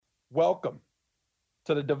Welcome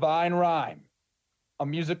to the Divine Rhyme, a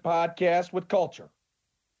music podcast with culture,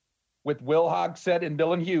 with Will Hogsett and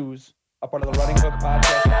Dylan Hughes, a part of the Running Hook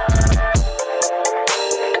podcast.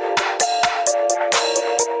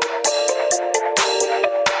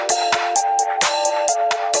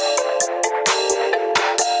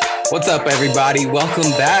 What's up, everybody?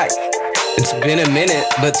 Welcome back. It's been a minute,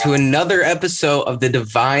 but to another episode of the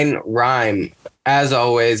Divine Rhyme. As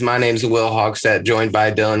always, my name's Will Hogsett, joined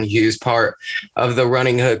by Dylan Hughes, part of the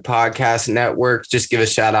Running Hook podcast network. Just give a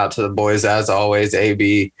shout out to the boys, as always,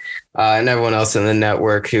 AB, and everyone else in the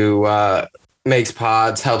network who makes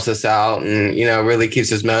pods, helps us out, and, really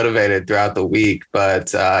keeps us motivated throughout the week.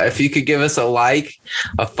 But if you could give us a like,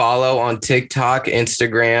 a follow on TikTok,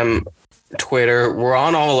 Instagram, Twitter, we're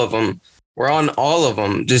on all of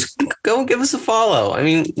them. Just go give us a follow. I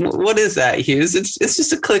mean, what is that, Hughes? It's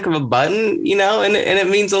just a click of a button, and it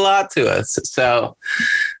means a lot to us. So,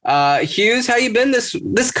 Hughes, how you been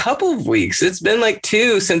this couple of weeks? It's been like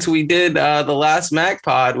 2 since we did the last Mac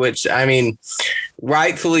pod, which, I mean,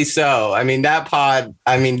 rightfully so. I mean, that pod,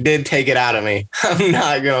 did take it out of me. I'm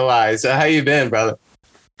not gonna lie. So, how you been, brother?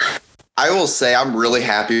 I will say I'm really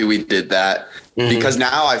happy we did that. Because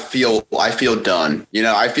now I feel done.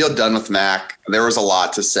 I feel done with Mac. There was a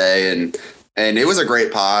lot to say, and it was a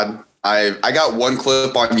great pod. I got one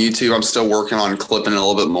clip on YouTube. I'm still working on clipping it a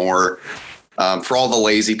little bit more. For all the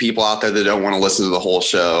lazy people out there that don't want to listen to the whole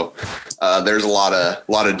show, there's a lot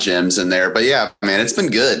of gems in there. But yeah, man, it's been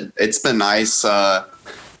good. It's been nice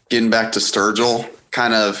getting back to Sturgill,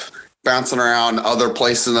 kind of bouncing around other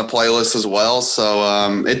places in the playlist as well.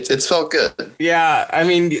 So it's felt good. Yeah, I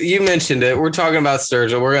mean, you mentioned it. We're talking about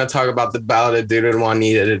Sturgill. We're going to talk about the Ballad of Dude and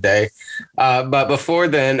Juanita today. But before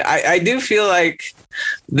then, I do feel like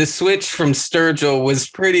the switch from Sturgill was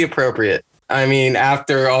pretty appropriate. I mean,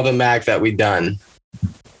 after all the Mac that we've done.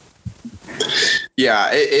 Yeah,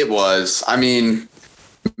 it was. I mean,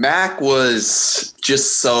 Mac was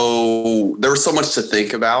just there was so much to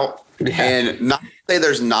think about. Yeah. And not say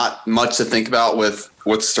there's not much to think about with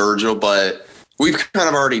Sturgill, but we've kind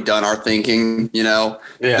of already done our thinking, Yeah.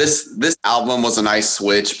 This album was a nice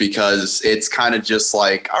switch because it's kind of just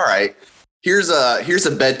like, all right, here's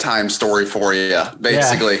a bedtime story for you,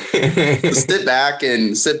 basically. Yeah. sit back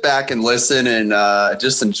and listen and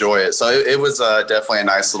just enjoy it. So it was definitely a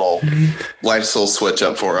nice little switch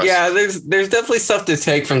up for us. Yeah, there's definitely stuff to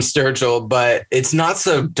take from Sturgill, but it's not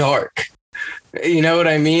so dark. You know what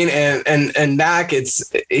I mean? And Mac,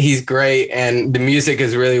 he's great and the music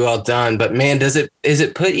is really well done, but man, is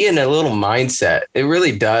it put you in a little mindset? It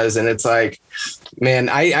really does. And it's like, man,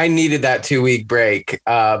 I needed that 2-week break.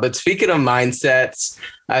 But speaking of mindsets,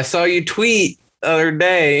 I saw you tweet the other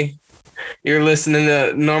day. You're listening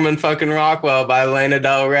to Norman fucking Rockwell by Lana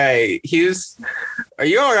Del Rey. Hughes, are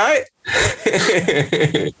you all right?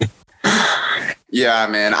 Yeah,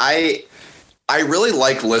 man. I really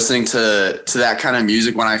like listening to that kind of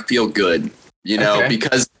music when I feel good, okay.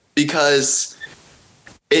 because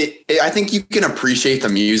I think you can appreciate the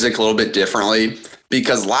music a little bit differently,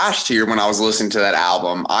 because last year when I was listening to that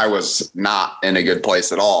album, I was not in a good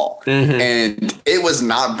place at all. Mm-hmm. And it was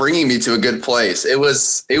not bringing me to a good place. It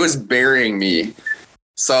was burying me.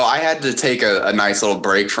 So I had to take a nice little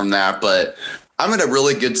break from that, but I'm in a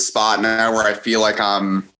really good spot now where I feel like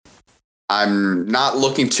I'm not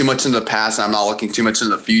looking too much in the past. I'm not looking too much in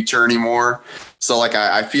the future anymore. So like,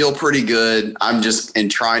 I feel pretty good. I'm just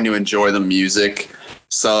trying to enjoy the music.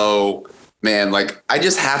 So man, like I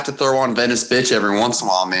just have to throw on Venice Bitch every once in a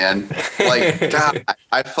while, man. Like, God,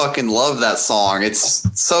 I fucking love that song. It's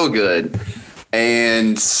so good.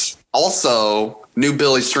 And also new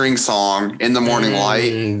Billy String song, In the Morning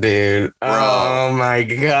Light. Dude. Bro. Oh my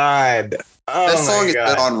God. That song has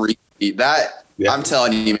been on repeat. Yeah. I'm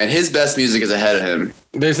telling you, man, his best music is ahead of him.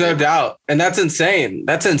 There's no doubt. And that's insane.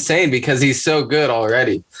 That's insane because he's so good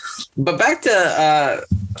already. But back to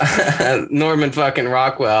Norman fucking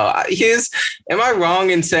Rockwell. Am I wrong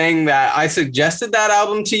in saying that I suggested that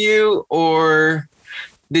album to you, or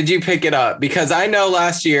did you pick it up? Because I know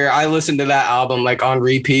last year I listened to that album like on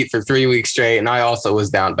repeat for 3 weeks straight, and I also was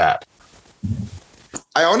down bad.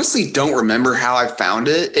 I honestly don't remember how I found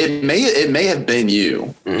it. It may have been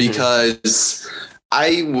you, because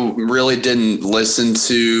I really didn't listen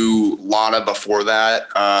to Lana before that.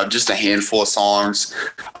 Just a handful of songs.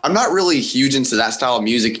 I'm not really huge into that style of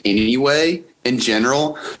music anyway, in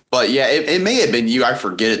general. But yeah, it may have been you. I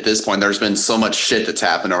forget at this point. There's been so much shit that's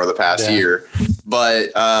happened over the past year.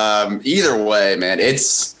 But either way, man,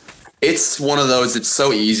 it's one of those. It's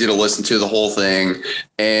so easy to listen to the whole thing,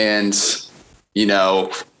 and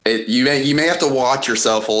you may have to watch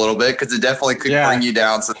yourself a little bit because it definitely could bring you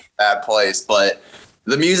down to a bad place. But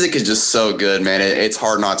the music is just so good, man. It's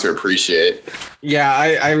hard not to appreciate. Yeah,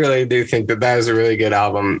 I really do think that was a really good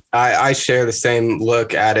album. I share the same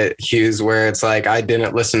look at it, Hughes, where it's like I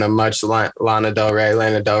didn't listen to much Lana Del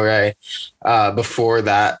Rey before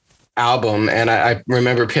that album. And I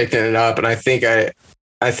remember picking it up, and I think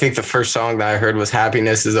the first song that I heard was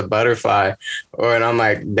Happiness is a Butterfly. And I'm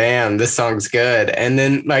like, damn, this song's good. And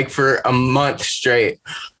then like for a month straight,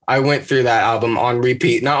 I went through that album on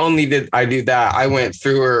repeat. Not only did I do that, I went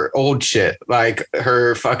through her old shit, like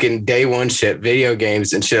her fucking day one shit, video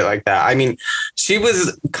games and shit like that. I mean, she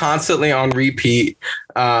was constantly on repeat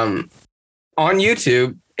on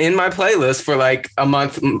YouTube in my playlist for like a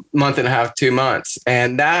month and a half, 2 months.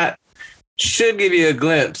 And that should give you a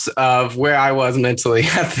glimpse of where I was mentally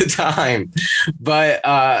at the time. But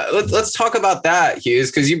let's talk about that, Hughes,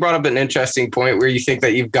 because you brought up an interesting point where you think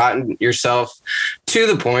that you've gotten yourself to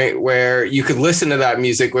the point where you could listen to that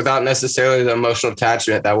music without necessarily the emotional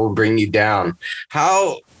attachment that will bring you down.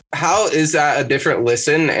 How is that a different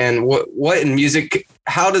listen? And what in music,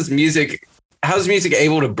 how's music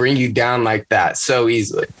able to bring you down like that so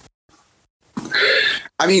easily?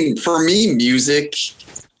 I mean, for me, music,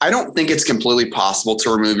 I don't think it's completely possible to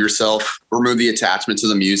remove the attachment to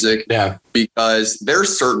the music. Yeah. Because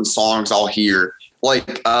there's certain songs I'll hear,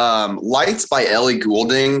 like Lights by Ellie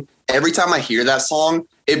Goulding. Every time I hear that song,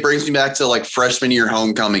 it brings me back to like freshman year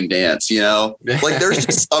homecoming dance, you know? Like there's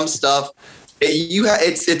just some stuff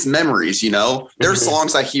it's memories, you know? There's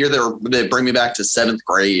songs I hear that bring me back to 7th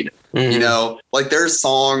grade, you know? Like there's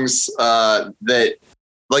songs that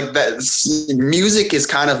music is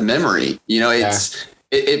kind of memory, you know?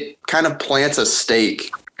 It kind of plants a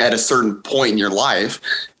stake at a certain point in your life.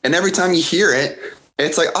 And every time you hear it,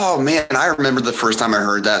 it's like, oh man, I remember the first time I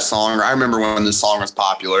heard that song, or I remember when this song was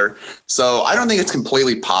popular. So I don't think it's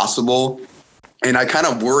completely possible. And I kind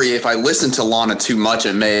of worry if I listen to Lana too much,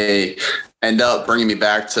 it may end up bringing me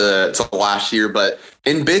back to last year. But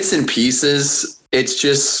in bits and pieces, it's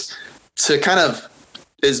just to kind of,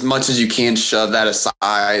 as much as you can, shove that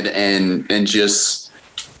aside and just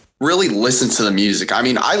really listen to the music. I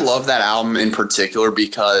mean, I love that album in particular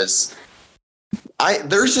because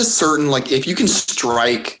there's just certain, like, if you can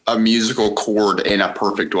strike a musical chord in a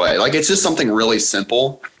perfect way, like it's just something really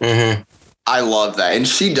simple. I love that. And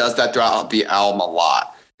she does that throughout the album a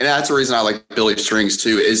lot. And that's the reason I like Billy Strings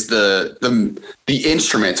too, is the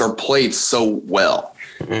instruments are played so well.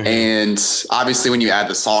 And obviously when you add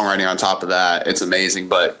the songwriting on top of that, it's amazing.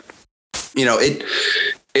 But you know,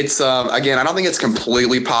 it's again, I don't think it's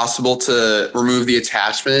completely possible to remove the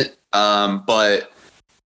attachment. But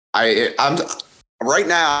I'm right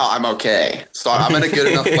now I'm okay. So I'm in a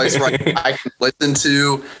good enough place where I can listen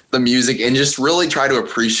to the music and just really try to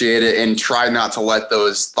appreciate it and try not to let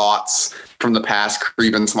those thoughts from the past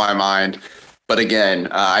creep into my mind. But again,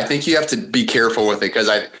 I think you have to be careful with it because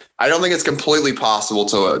I don't think it's completely possible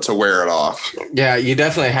to wear it off. Yeah, you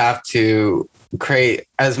definitely have to create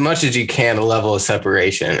as much as you can a level of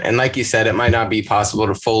separation. And like you said, it might not be possible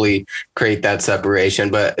to fully create that separation,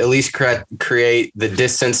 but at least create the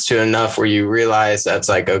distance to enough where you realize that's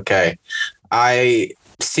like, okay, I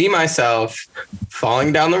see myself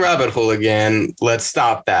falling down the rabbit hole again. Let's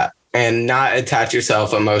stop that. And not attach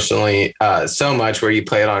yourself emotionally so much where you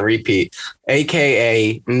play it on repeat.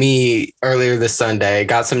 AKA me earlier this Sunday,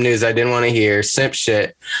 got some news I didn't want to hear, simp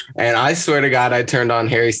shit. And I swear to God, I turned on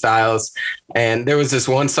Harry Styles and there was this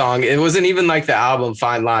one song. It wasn't even like the album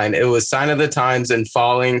Fine Line. It was Sign of the Times and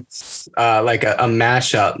Falling, like a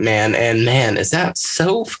mashup, man. And man, is that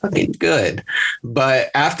so fucking good. But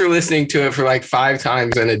after listening to it for like 5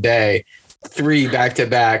 times in a day, 3 back to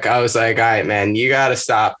back, I was like, all right, man, you got to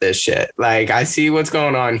stop this shit. Like, I see what's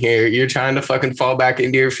going on here. You're trying to fucking fall back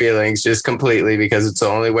into your feelings just completely because it's the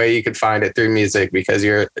only way you could find it through music because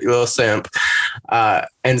you're a little simp.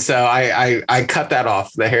 And so I cut that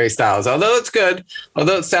off, the Harry Styles. Although it's good,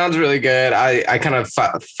 although it sounds really good, I kind of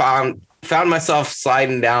found myself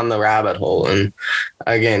sliding down the rabbit hole. And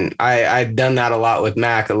again, I'd done that a lot with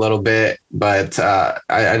Mac a little bit, but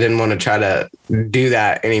I didn't want to try to do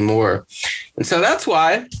that anymore. And so that's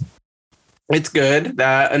why it's good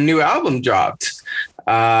that a new album dropped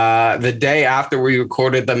the day after we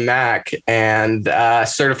recorded the Mac and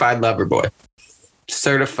Certified Lover Boy.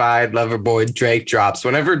 Certified Lover Boy, Drake drops.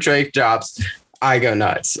 Whenever Drake drops, I go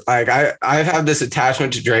nuts. Like I've had this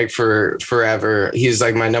attachment to Drake for forever. He's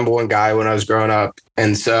like my number one guy when I was growing up.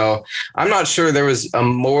 And so I'm not sure there was a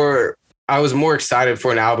more I was more excited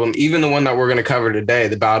for an album, even the one that we're going to cover today,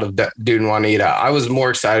 the Ballad of Dude and Juanita. I was more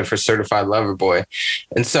excited for Certified Lover Boy.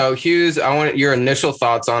 And so, Hughes, I want your initial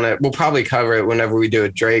thoughts on it. We'll probably cover it whenever we do a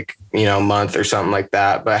Drake, month or something like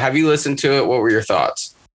that. But have you listened to it? What were your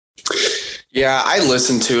thoughts? Yeah, I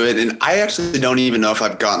listened to it, and I actually don't even know if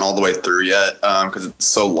I've gotten all the way through yet because it's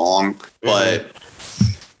so long. But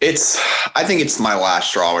I think it's my last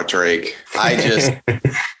straw with Drake.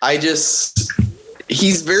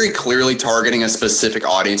 He's very clearly targeting a specific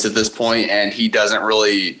audience at this point, and he doesn't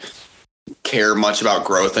really care much about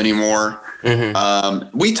growth anymore.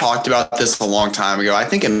 We talked about this a long time ago. I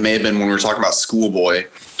think it may have been when we were talking about Schoolboy,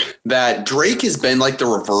 that Drake has been like the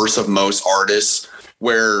reverse of most artists,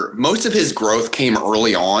 where most of his growth came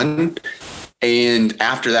early on, and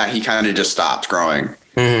after that, he kind of just stopped growing.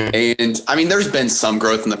 And I mean, there's been some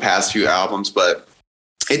growth in the past few albums, but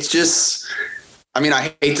it's just, I mean,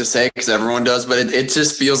 I hate to say it because everyone does, but it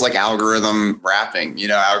just feels like algorithm rapping,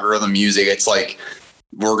 algorithm music. It's like,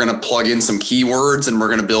 we're going to plug in some keywords and we're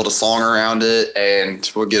going to build a song around it,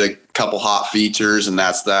 and we'll get a couple hot features, and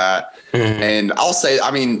that's that. And I'll say, I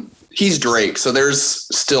mean, he's Drake, so there's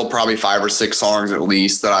still probably 5 or 6 songs at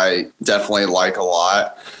least that I definitely like a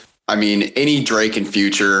lot. I mean, any Drake in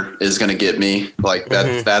Future is going to get me. Like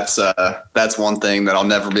that's one thing that I'll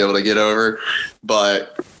never be able to get over.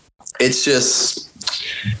 But it's just,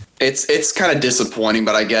 it's kind of disappointing.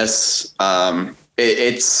 But I guess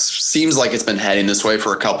it seems like it's been heading this way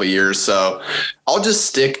for a couple of years. So I'll just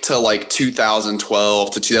stick to like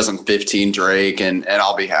 2012 to 2015 Drake, and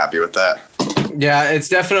I'll be happy with that. Yeah, it's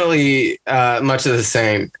definitely much of the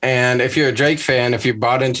same. And if you're a Drake fan, if you're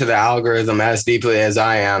bought into the algorithm as deeply as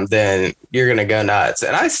I am, then you're going to go nuts.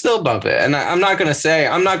 And I still bump it. And I'm not going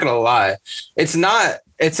to lie. It's not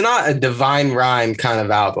a divine rhyme kind of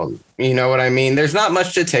album. You know what I mean? There's not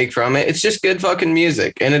much to take from it. It's just good fucking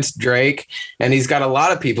music. And it's Drake. And he's got a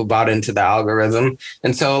lot of people bought into the algorithm.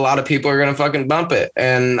 And so a lot of people are going to fucking bump it.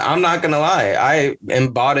 And I'm not going to lie. I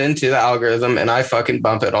am bought into the algorithm, and I fucking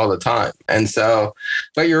bump it all the time. And so,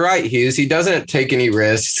 but you're right, Hughes. He doesn't take any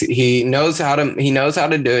risks. He knows how to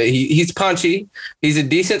do it. He's punchy. He's a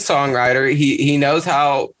decent songwriter. He knows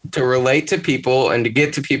how to relate to people and to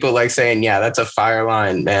get to people, like saying, yeah, that's a fire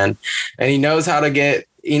line, man. And he knows how to get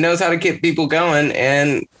people going.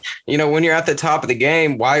 And, when you're at the top of the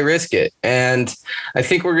game, why risk it? And I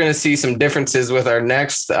think we're going to see some differences with our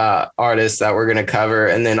next artist that we're going to cover.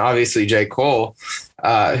 And then obviously J. Cole,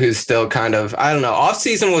 who's still kind of, I don't know, off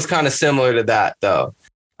season was kind of similar to that, though.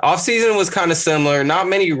 Off season was kind of similar, not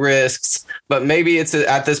many risks, but maybe it's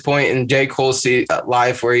at this point in J. Cole's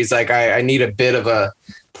life where he's like, I need a bit of a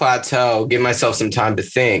plateau, give myself some time to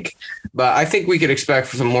think. But I think we could expect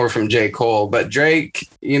some more from J. Cole. But Drake,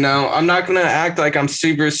 I'm not going to act like I'm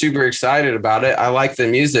super, super excited about it. I like the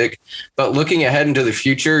music. But looking ahead into the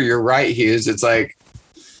future, you're right, Hughes. It's like,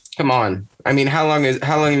 come on. I mean, how long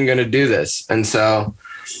are you going to do this? And so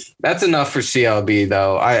that's enough for CLB,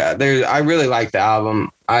 though. I really like the album.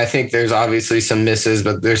 I think there's obviously some misses,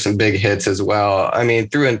 but there's some big hits as well. I mean,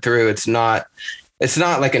 through and through, it's not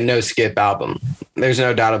like a no skip album. There's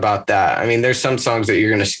no doubt about that. I mean, there's some songs that you're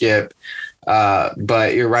going to skip,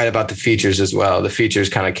 but you're right about the features as well. The features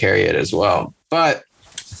kind of carry it as well, but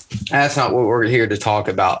that's not what we're here to talk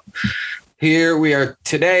about. Here we are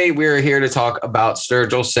today. We are here to talk about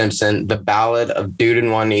Sturgill Simpson, the Ballad of Dude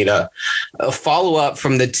and Juanita, a follow up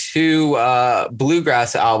from the 2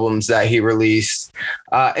 bluegrass albums that he released,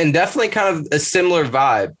 and definitely kind of a similar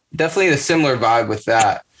vibe. Definitely a similar vibe with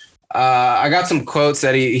that. I got some quotes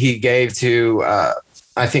that he gave to,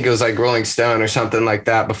 I think it was like Rolling Stone or something like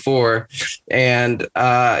that before. And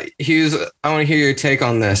Hughes, I want to hear your take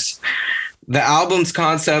on this. The album's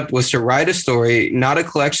concept was to write a story, not a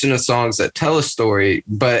collection of songs that tell a story,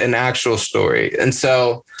 but an actual story. And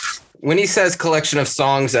so when he says collection of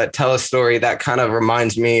songs that tell a story, that kind of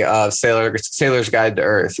reminds me of Sailor's Guide to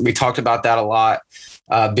Earth. We talked about that a lot.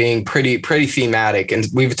 Being pretty thematic. And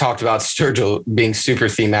we've talked about Sturgill being super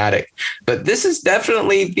thematic, but this is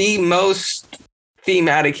definitely the most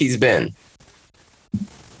thematic he's been.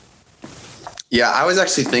 Yeah, I was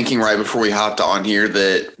actually thinking right before we hopped on here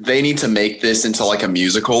that they need to make this into like a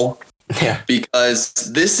musical. Yeah. Because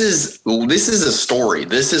this is a story.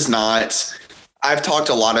 This is not, I've talked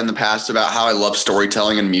a lot in the past about how I love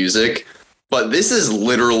storytelling in music, but this is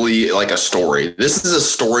literally like a story. This is a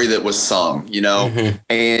story that was sung,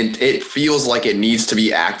 and it feels like it needs to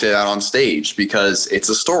be acted out on stage because it's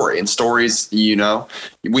a story. And stories,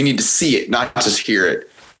 we need to see it, not just hear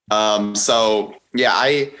it. So, yeah,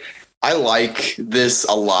 I like this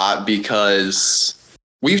a lot because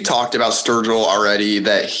we've talked about Sturgill already,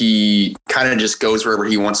 that he kind of just goes wherever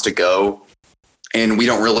he wants to go. And we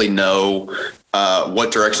don't really know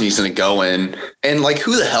what direction he's going to go in. And like,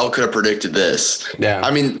 who the hell could have predicted this? Yeah.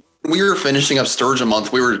 I mean, we were finishing up Sturgill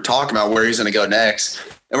month. We were talking about where he's going to go next.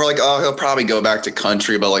 And we're like, oh, he'll probably go back to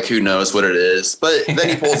country, but like, who knows what it is? But then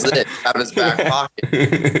he pulls it out of his back pocket.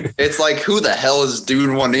 It's like, who the hell is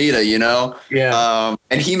dude Juanita, you know? Yeah.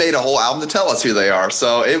 And he made a whole album to tell us who they are.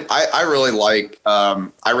 So I really like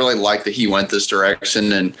that he went this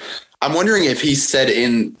direction. And I'm wondering if he said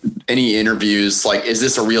in any interviews, like, is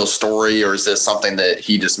this a real story or is this something that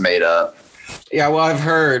he just made up? Yeah, well, I've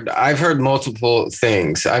heard multiple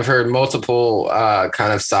things. I've heard multiple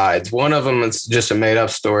kind of sides. One of them is just a made up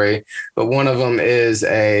story, but one of them is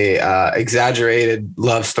a exaggerated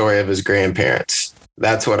love story of his grandparents.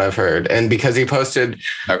 That's what I've heard. And because he posted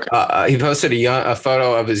a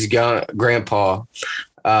photo of his young grandpa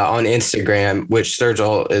on Instagram, which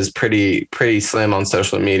Sturgill is pretty slim on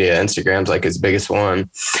social media. Instagram's like his biggest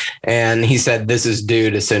one. And he said, this is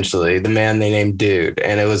Dude, essentially the man they named Dude.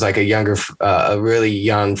 And it was like a really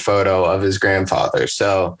young photo of his grandfather.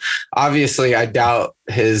 So obviously I doubt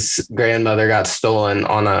his grandmother got stolen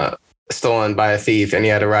by a thief and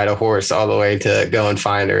he had to ride a horse all the way to go and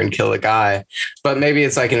find her and kill a guy. But maybe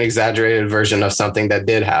it's like an exaggerated version of something that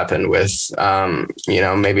did happen with,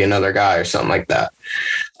 maybe another guy or something like that.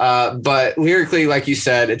 But lyrically, like you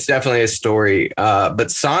said, it's definitely a story. But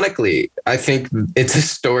sonically, I think it's a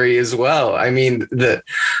story as well. I mean, the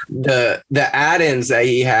add-ins that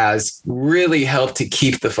he has really help to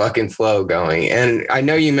keep the fucking flow going. And I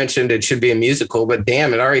know you mentioned it should be a musical, but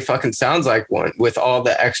damn, it already fucking sounds like one with all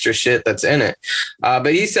the extra shit that's in it.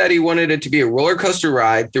 But he said he wanted it to be a roller coaster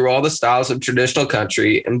ride through all the styles of traditional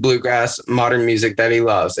country and bluegrass modern music that he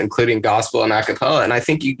loves, including gospel and a cappella. And I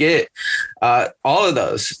think you get all of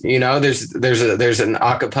those. You know, there's an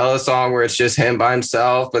a cappella song where it's just him by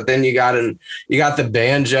himself, but then you got the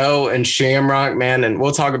banjo and Shamrock, man, and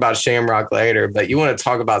we'll talk about Shamrock later, but you want to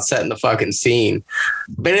talk about setting the fucking scene.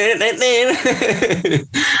 But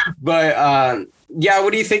yeah,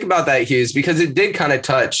 what do you think about that, Hughes? Because it did kind of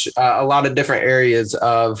touch a lot of different areas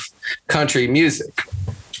of country music.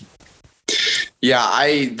 Yeah,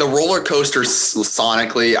 the roller coaster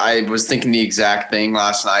sonically, I was thinking the exact thing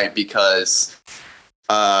last night because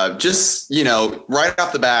just, right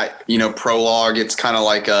off the bat, prologue, it's kind of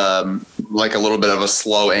like a little bit of a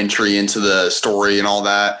slow entry into the story and all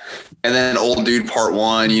that. And then Old Dude Part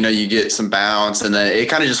 1, you get some bounce and then it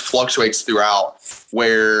kind of just fluctuates throughout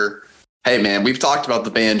where, hey man, we've talked about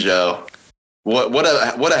the banjo. What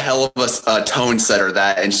a hell of a tone setter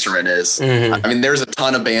that instrument is. Mm-hmm. I mean, there's a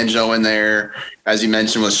ton of banjo in there, as you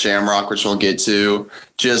mentioned with Shamrock, which we'll get to.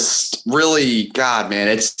 Just really, God, man,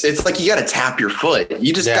 it's like you got to tap your foot.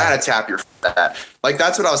 You just got to tap your foot. Like,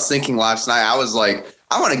 that's what I was thinking last night. I was like,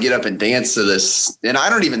 I want to get up and dance to this. And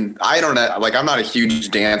I'm not a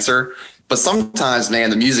huge dancer, but sometimes,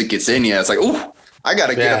 man, the music gets in you. It's like, ooh, I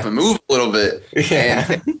got to get up and move a little bit. Yeah.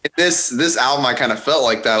 And this album, I kind of felt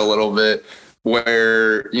like that a little bit.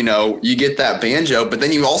 Where, you get that banjo, but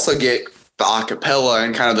then you also get the a cappella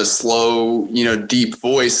and kind of the slow, deep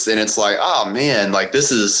voice. And it's like, oh man, like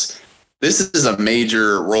this is a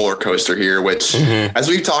major roller coaster here, which as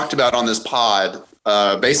we've talked about on this pod,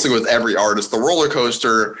 basically with every artist, the roller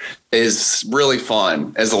coaster is really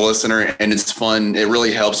fun as a listener and it's fun. It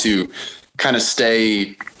really helps you kind of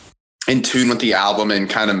stay in tune with the album and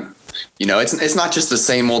kind of, it's not just the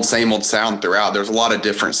same old sound throughout. There's a lot of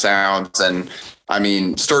different sounds. And I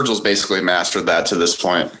mean, Sturgill's basically mastered that to this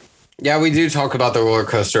point. Yeah, we do talk about the roller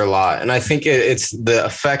coaster a lot. And I think it's the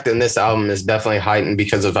effect in this album is definitely heightened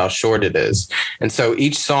because of how short it is. And so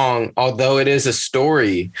each song, although it is a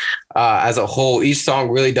story as a whole, each song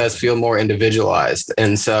really does feel more individualized.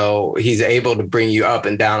 And so he's able to bring you up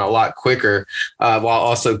and down a lot quicker while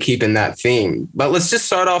also keeping that theme. But let's just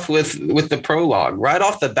start off with the prologue. Right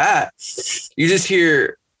off the bat, you just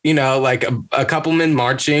hear, like a couple men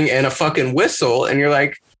marching and a fucking whistle. And you're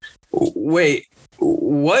like, wait,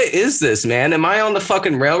 what is this, man? Am I on the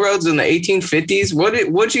fucking railroads in the 1850s?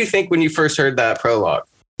 What'd you think when you first heard that prologue?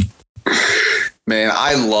 Man,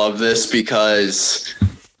 I love this because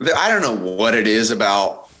I don't know what it is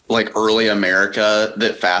about like early America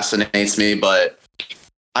that fascinates me, but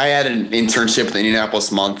I had an internship with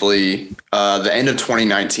Indianapolis Monthly, the end of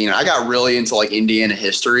 2019. I got really into like Indiana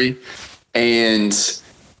history and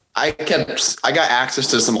I got access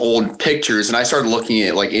to some old pictures and I started looking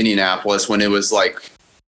at like Indianapolis when it was like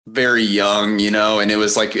very young, and it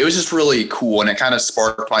was just really cool. And it kind of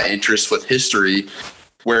sparked my interest with history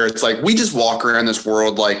where it's like, we just walk around this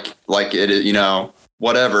world like it,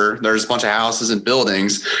 whatever. There's a bunch of houses and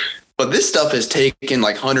buildings, but this stuff has taken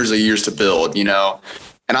like hundreds of years to build, you know?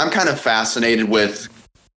 And I'm kind of fascinated with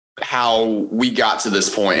how we got to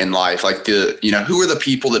this point in life. Like who are the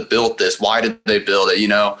people that built this? Why did they build it? You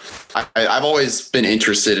know, I've always been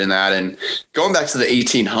interested in that. And going back to the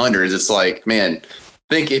 1800s, it's like, man,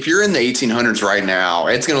 think if you're in the 1800s right now,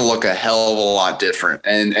 it's going to look a hell of a lot different.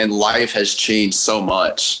 And life has changed so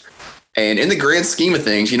much. And in the grand scheme of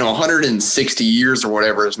things, 160 years or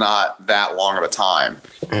whatever is not that long of a time.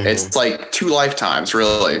 Mm-hmm. It's like 2 lifetimes,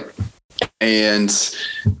 really. And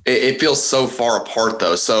it feels so far apart,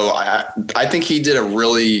 though. So I think he did a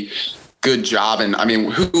really good job. And I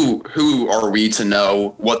mean, who are we to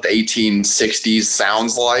know what the 1860s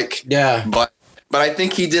sounds like? Yeah. But I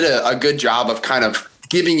think he did a good job of kind of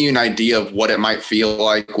giving you an idea of what it might feel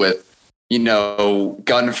like with,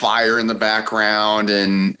 gunfire in the background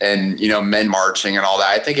and men marching and all that.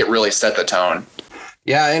 I think it really set the tone.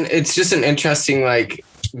 Yeah. And it's just an interesting,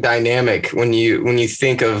 dynamic when you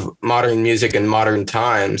think of modern music in modern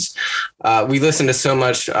times. We listen to so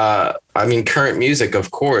much current music,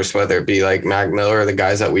 of course, whether it be like Mac Miller or the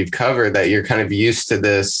guys that we've covered, that you're kind of used to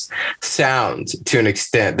this sound to an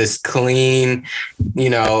extent, this clean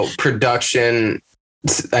production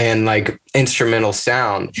and instrumental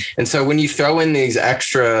sound. And so when you throw in these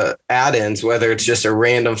extra add-ins, whether it's just a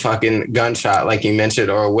random fucking gunshot, like you mentioned,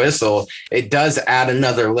 or a whistle, it does add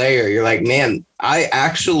another layer. You're like, man,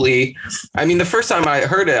 the first time I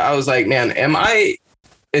heard it, I was like, man,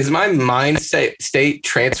 is my mind state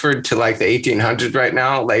transferred to the 1800s right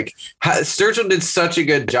now? Sturgill did such a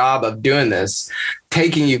good job of doing this,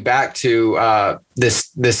 taking you back to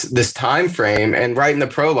this time frame and writing the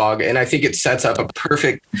prologue. And I think it sets up a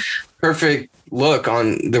perfect look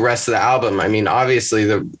on the rest of the album. I mean, obviously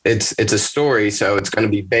it's a story, so it's going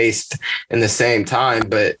to be based in the same time,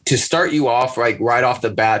 but to start you off right off the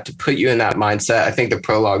bat, to put you in that mindset, I think the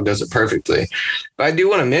prologue does it perfectly. But I do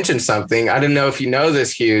want to mention something. I don't know if you know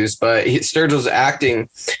this, Hughes, but Sturgill's acting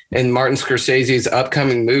in Martin Scorsese's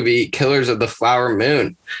upcoming movie, Killers of the Flower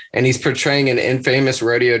Moon, and he's portraying an infamous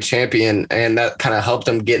rodeo champion, and that kind of helped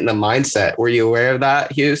him get in the mindset. Were you aware of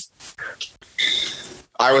that, Hughes?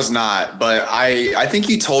 I was not, but I think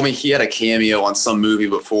you told me he had a cameo on some movie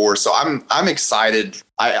before, so I'm excited.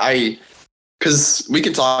 Because we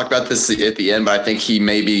can talk about this at the end, but I think he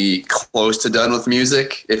may be close to done with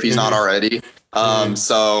music if he's not already.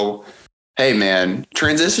 So, hey man,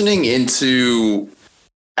 transitioning into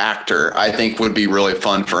actor, I think would be really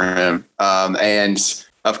fun for him. And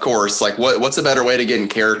of course, what's a better way to get in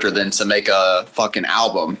character than to make a fucking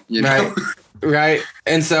album, Right. Right.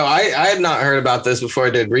 And so I had not heard about this before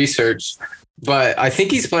I did research, but I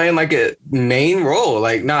think he's playing a main role,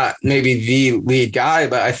 not maybe the lead guy,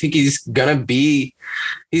 but I think he's not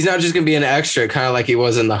just going to be an extra, kind of like he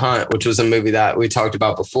was in The Hunt, which was a movie that we talked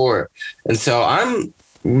about before. And so I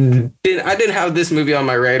didn't have this movie on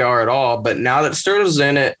my radar at all, but now that Sturgill's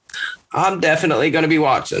in it, I'm definitely going to be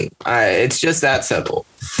watching. It's just that simple.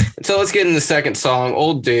 So let's get in the second song,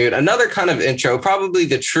 Old Dude. Another kind of intro, probably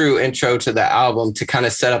the true intro to the album to kind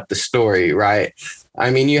of set up the story, right?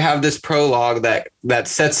 I mean, you have this prologue that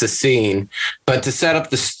sets the scene, but to set up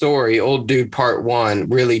the story, Old Dude Part 1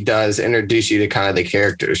 really does introduce you to kind of the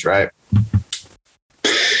characters, right?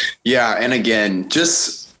 Yeah, and again,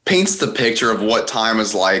 just paints the picture of what time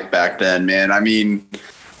was like back then, man. I mean,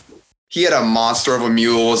 he had a monster of a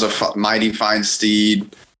mule, was a mighty fine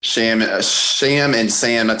steed. Sham and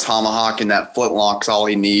Sam, a tomahawk, and that flintlock's all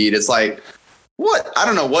he need. It's like, what? I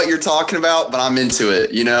don't know what you're talking about, but I'm into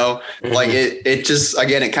it, Mm-hmm. It just,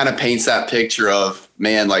 again, it kind of paints that picture of,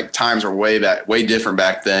 man, times were way different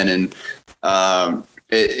back then. And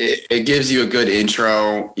it gives you a good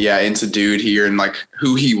intro, into Dude here and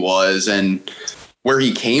who he was and where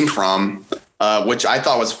he came from. Which I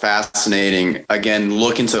thought was fascinating. Again,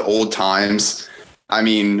 look into old times. I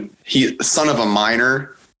mean, he son of a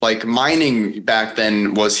miner. Mining back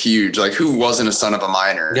then was huge. Who wasn't a son of a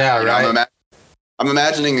miner? Yeah, right. I'm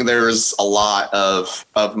imagining there was a lot of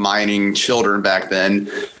mining children back then.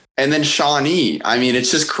 And then Shawnee. I mean, it's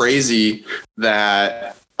just crazy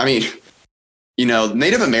that,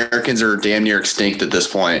 Native Americans are damn near extinct at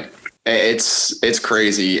this point. It's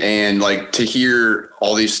crazy. And to hear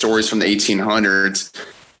all these stories from the 1800s,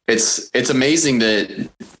 it's amazing that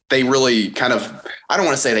they really kind of, I don't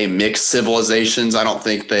want to say they mixed civilizations. I don't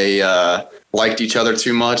think they liked each other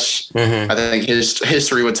too much. Mm-hmm. I think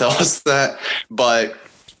history would tell us that, but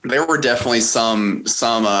there were definitely some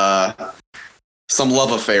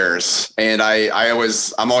love affairs, and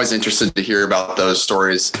I'm always interested to hear about those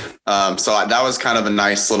stories. So that was kind of a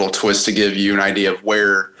nice little twist to give you an idea of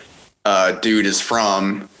where dude is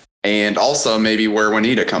from, and also maybe where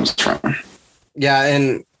Juanita comes from. Yeah,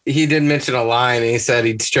 and he did mention a line. He said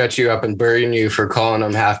he'd stretch you up and burn you for calling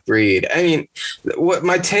him half breed. I mean, what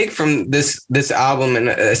my take from this album, and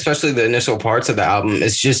especially the initial parts of the album,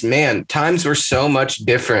 is just, man, times were so much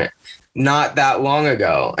different not that long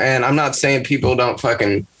ago. And I'm not saying people don't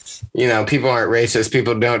fucking, people aren't racist.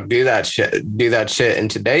 People don't do that shit in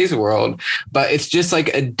today's world. But it's just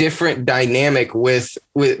like a different dynamic with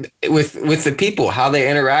the people, how they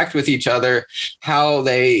interact with each other, how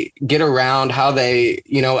they get around, how they,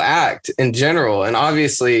 act in general. And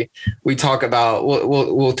obviously we'll talk about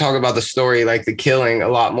the story, like the killing, a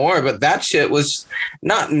lot more, but that shit was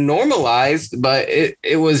not normalized, but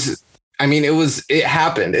it was. I mean, it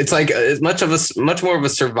happened. It's like much more of a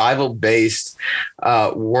survival based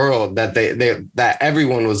world that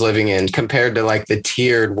everyone was living in, compared to like the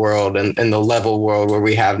tiered world and the level world where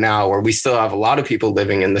we have now, where we still have a lot of people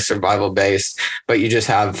living in the survival base, but you just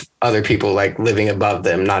have other people like living above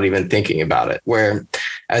them, not even thinking about it. Where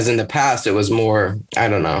as in the past, it was more, I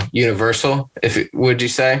don't know, universal. Would you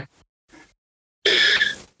say?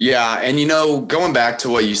 Yeah, and going back to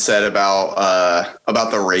what you said about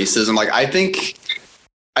the racism, like I think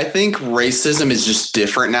racism is just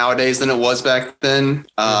different nowadays than it was back then,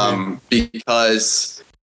 because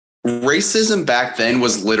racism back then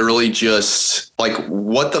was literally just like,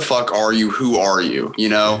 what the fuck are you? Who are you?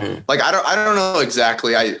 Like I don't know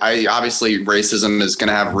exactly. I obviously racism is going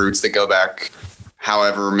to have roots that go back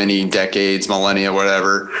however many decades, millennia,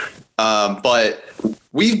 whatever, but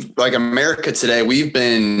America today, we've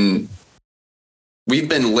been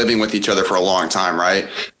living with each other for a long time, right?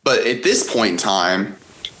 But at this point in time,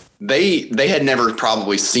 they had never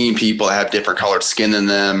probably seen people that have different colored skin than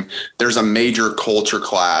them. There's a major culture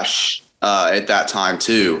clash at that time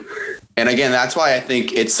too. And again, that's why I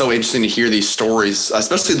think it's so interesting to hear these stories,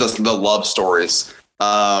 especially the love stories,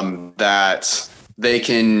 that they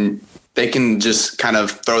can just kind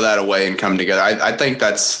of throw that away and come together. I think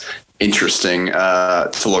that's interesting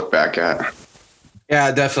to look back at. Yeah,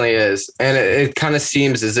 it definitely is. And it kind of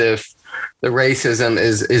seems as if the racism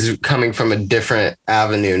is coming from a different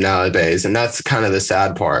avenue nowadays. And that's kind of the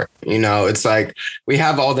sad part. It's like we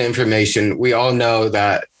have all the information. We all know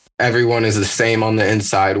that everyone is the same on the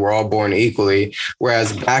inside. We're all born equally.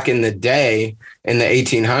 Whereas back in the day, in the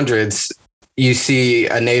 1800s, you see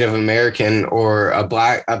a Native American or a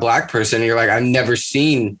black person, and you're like, I've never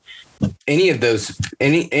seen any of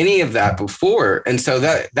that before. And so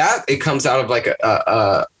that it comes out of like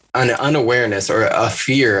an unawareness or a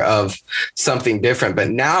fear of something different. But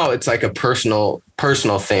now it's like a personal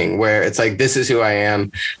thing where it's like, this is who I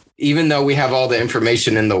am. Even though we have all the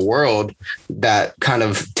information in the world that kind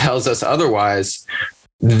of tells us otherwise,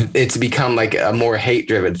 it's become like a more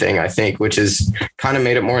hate-driven thing, I think, which has kind of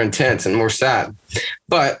made it more intense and more sad.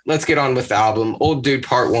 But let's get on with the album. Old Dude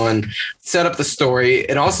Part 1 set up the story,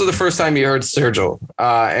 and also the first time you heard Sturgill.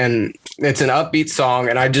 And it's an upbeat song,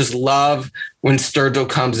 and I just love when Sturgill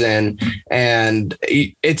comes in, and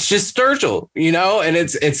it's just Sturgill, and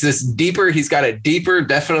it's this deeper. He's got a deeper,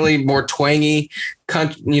 definitely more twangy,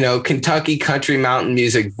 Kentucky country mountain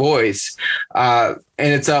music voice.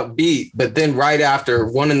 And it's upbeat, but then right after,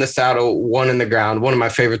 One in the Saddle, One in the Ground, one of my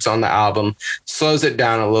favorites on the album, slows it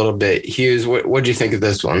down a little bit. Hughes, what do you think of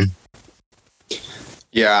this one?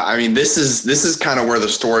 Yeah, I mean, this is kind of where the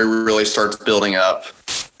story really starts building up.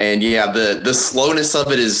 And yeah, the slowness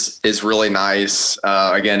of it is really nice.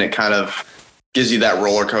 Again, it kind of gives you that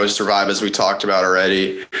roller coaster vibe, as we talked about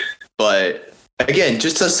already. But again,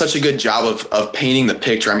 just does such a good job of painting the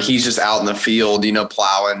picture. I mean, he's just out in the field,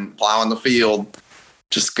 plowing the field.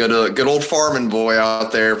 Just good old farming boy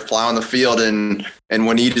out there plowing the field, and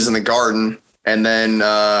Juanita's in the garden. And then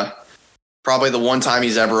probably the one time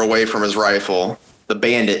he's ever away from his rifle, the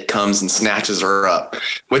bandit comes and snatches her up,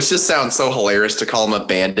 which just sounds so hilarious to call him a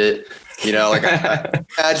bandit. Like I'm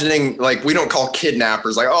imagining, like, we don't call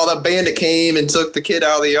kidnappers like, oh, the bandit came and took the kid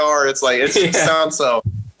out of the yard. It's like, it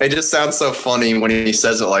just sounds so funny when he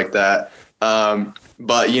says it like that.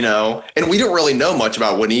 But, and we don't really know much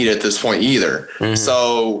about Juanita at this point either. Mm-hmm.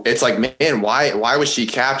 So it's like, man, why was she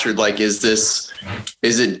captured? Like, is this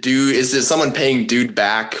someone paying dude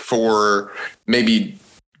back for maybe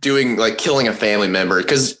killing a family member?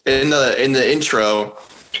 Because in the intro,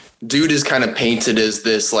 dude is kind of painted as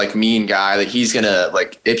this like mean guy that he's gonna,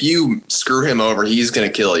 like, if you screw him over, he's gonna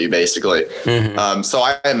kill you, basically. Mm-hmm. So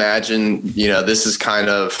I imagine, this is kind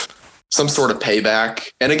of some sort of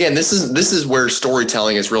payback. And again, this is where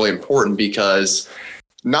storytelling is really important, because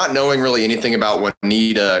not knowing really anything about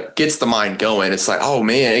Juanita gets the mind going. It's like, oh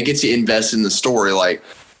man, it gets you invested in the story. Like,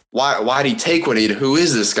 why'd he take Juanita? Who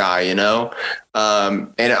is this guy? And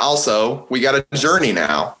also we got a journey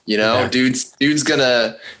now, Yeah. he's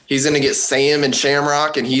gonna get Sam and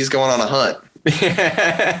Shamrock, and he's going on a hunt.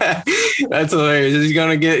 That's hilarious.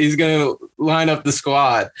 He's gonna line up the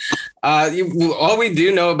squad. All we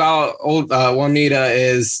do know about old Juanita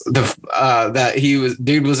is that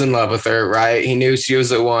dude was in love with her, right? He knew she was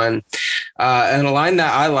the one. And a line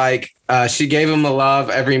that I like, she gave him a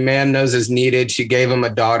love every man knows is needed. She gave him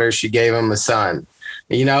a daughter. She gave him a son.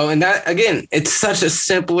 And that, again, it's such a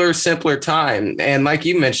simpler time. And like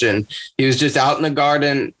you mentioned, he was just out in the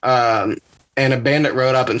garden, and a bandit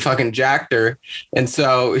rode up and fucking jacked her. And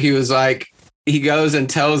so he was like, he goes and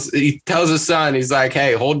tells his son, he's like,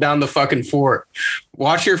 hey, hold down the fucking fort.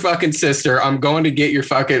 Watch your fucking sister. I'm going to get your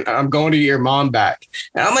mom back.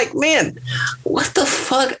 And I'm like, man, what the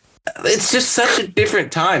fuck? It's just such a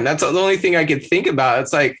different time. That's the only thing I could think about.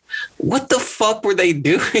 It's like, what the fuck were they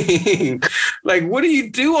doing? Like, what do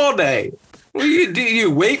you do all day? What do?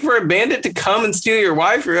 You wait for a bandit to come and steal your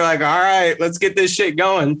wife? Or you're like, all right, let's get this shit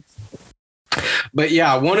going. But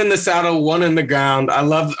yeah, one in the saddle, one in the ground. I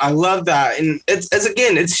love that. And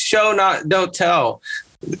it's show, not don't tell.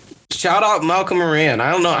 Shout out Malcolm Moran.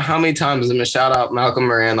 I don't know how many times I'm gonna shout out Malcolm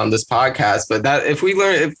Moran on this podcast, but that if we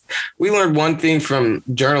learned one thing from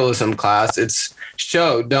journalism class, it's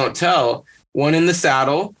show, don't tell. One in the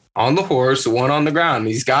saddle, on the horse, one on the ground.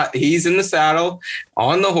 He's in the saddle,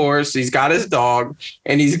 on the horse. He's got his dog,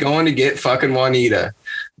 and he's going to get fucking Juanita.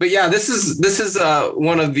 But yeah, this is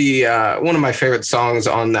one of my favorite songs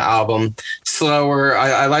on the album. Slower.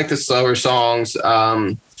 I like the slower songs.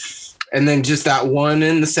 And then just that one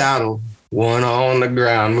in the saddle, one on the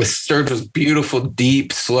ground with Sturgill's beautiful,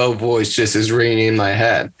 deep, slow voice just is ringing in my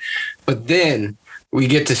head. But then we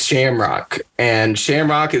get to Shamrock, and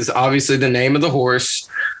Shamrock is obviously the name of the horse.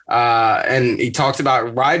 And he talks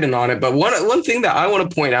about riding on it. But one thing that I want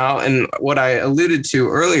to point out, and what I alluded to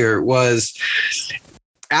earlier, was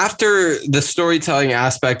after the storytelling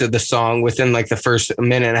aspect of the song, within like the first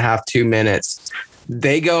minute and a half, 2 minutes,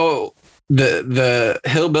 they go the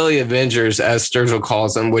Hillbilly Avengers, as Sturgill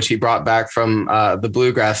calls them, which he brought back from the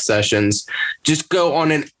Bluegrass sessions, just go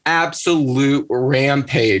on an absolute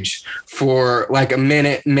rampage for like a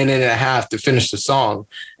minute and a half to finish the song.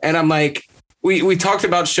 And I'm like, we talked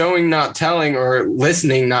about showing, not telling, or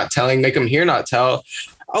listening, not telling, make them hear, not tell.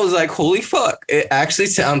 I was like, holy fuck, it actually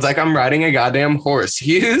sounds like I'm riding a goddamn horse.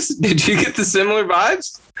 Hughes, did you get the similar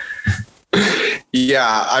vibes?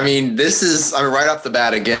 Yeah, I mean, right off the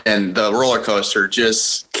bat, again, the roller coaster,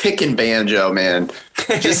 just kicking banjo, man.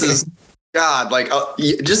 Just as, God, like,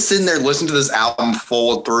 just sitting there listening to this album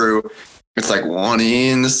full through. It's like one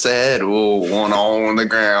in the saddle, one on the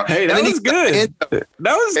ground. Hey, that was good. That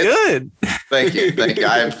was good. Thank you.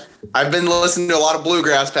 I've been listening to a lot of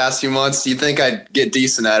bluegrass past few months. You think I'd get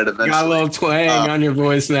decent at it eventually? Got a little twang on your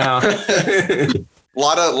voice now. A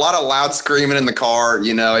lot of loud screaming in the car.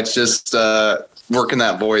 It's just working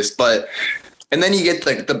that voice. And then you get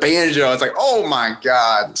the banjo. It's like, oh my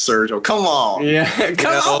God, Sturgill, come on. Yeah,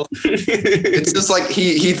 come on. It's just like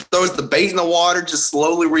he throws the bait in the water, just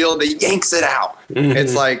slowly reels it, yanks it out. Mm-hmm.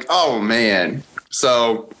 It's like, oh man.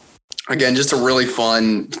 So again, just a really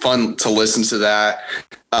fun to listen to that.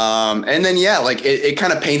 And then yeah, like it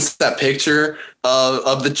kind of paints that picture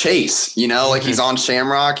of the chase. Like he's on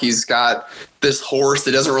Shamrock. He's got this horse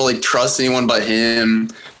that doesn't really trust anyone but him.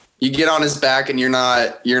 You get on his back and you're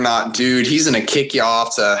not, dude, he's going to kick you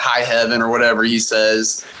off to high heaven or whatever he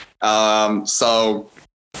says. So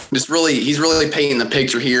he's really painting the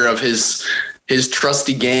picture here of his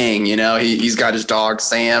trusty gang. He's got his dog,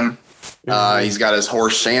 Sam. He's got his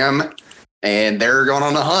horse, Sham, and they're going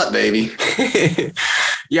on a hunt, baby.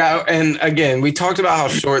 Yeah. And again, we talked about how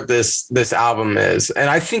short this album is. And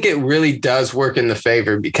I think it really does work in the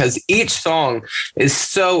favor because each song is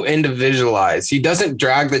so individualized. He doesn't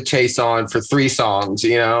drag the chase on for 3 songs,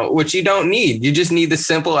 which you don't need. You just need the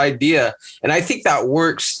simple idea. And I think that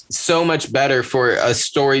works so much better for a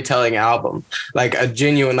storytelling album, like a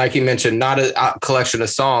genuine, like you mentioned, not a collection of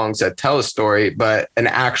songs that tell a story, but an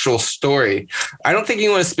actual story. I don't think you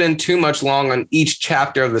want to spend too much long on each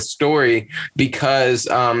chapter of the story because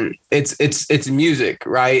it's music,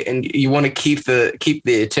 right? And you want to keep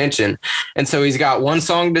the attention. And so he's got one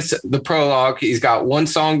song the prologue. He's got one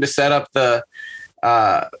song to set up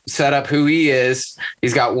set up who he is.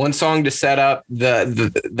 He's got one song to set up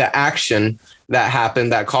the action. that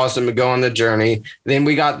happened that caused him to go on the journey. Then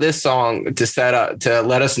we got this song to set up to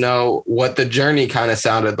let us know what the journey kind of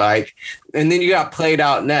sounded like. And then you got Played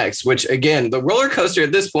Out next, which again, the roller coaster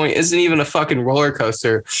at this point isn't even a fucking roller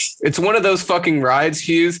coaster. It's one of those fucking rides,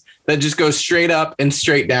 Hughes, that just goes straight up and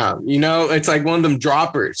straight down. You know, it's like one of them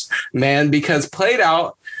droppers, man, because Played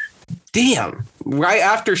Out, damn, right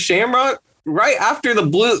after Shamrock, right after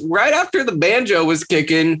the banjo was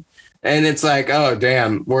kicking, and it's like, oh,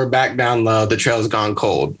 damn, we're back down low. The trail's gone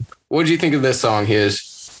cold. What do you think of this song,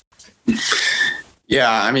 Hughes? Yeah,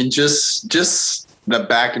 I mean, just the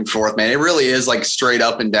back and forth, man. It really is like straight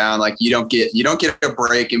up and down. Like you don't get a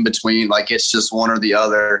break in between. Like it's just one or the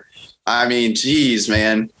other. I mean, geez,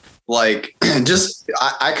 man. Like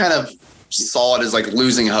I kind of saw it as like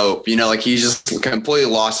losing hope. You know, like he's just completely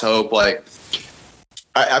lost hope. Like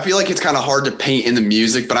I feel like it's kind of hard to paint in the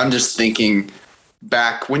music, but I'm just thinking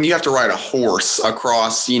back when you have to ride a horse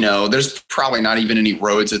across, you know, there's probably not even any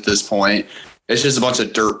roads at this point. It's just a bunch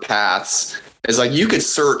of dirt paths. It's like you could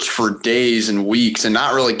search for days and weeks and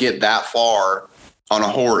not really get that far on a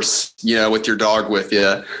horse, you know, with your dog with you.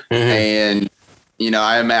 Mm-hmm. And, you know,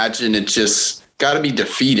 I imagine it just got to be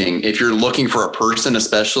defeating if you're looking for a person,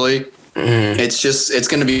 especially. Mm-hmm. It's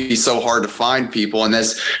going to be so hard to find people. And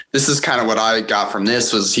this is kind of what I got from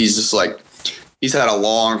this was he's just like, he's had a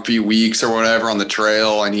long few weeks or whatever on the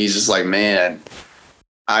trail. And he's just like, man,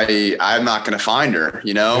 I'm not going to find her,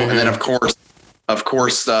 you know? Mm-hmm. And then of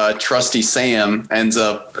course, trusty Sam ends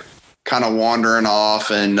up kind of wandering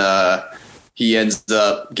off and he ends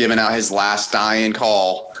up giving out his last dying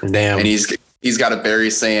call. Damn. And he's got to bury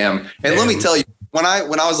Sam. And let me tell you, when I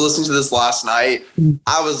was listening to this last night,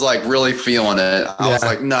 I was like really feeling it. I was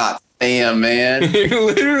like, not Sam, man.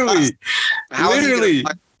 Literally. How is he gonna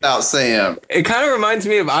find out Sam? It kind of reminds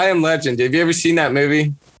me of I Am Legend. Have you ever seen that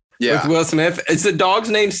movie? Yeah. With Will Smith? Is the dog's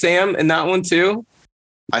name Sam in that one too?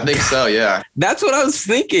 I think so, yeah. That's what I was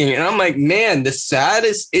thinking. And I'm like, man,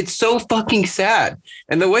 it's so fucking sad.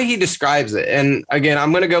 And the way he describes it. And again,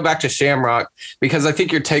 I'm going to go back to Shamrock because I think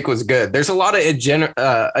your take was good. There's a lot of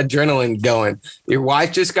adrenaline going. Your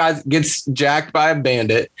wife just gets jacked by a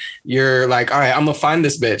bandit. You're like, all right, I'm going to find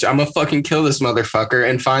this bitch. I'm going to fucking kill this motherfucker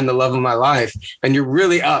and find the love of my life. And you're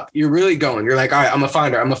really up. You're really going. You're like, all right, I'm going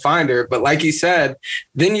to find her. But like he said,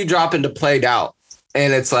 then you drop into Played Out.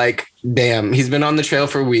 And it's like, damn, he's been on the trail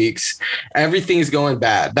for weeks. Everything's going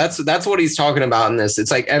bad. That's what he's talking about in this.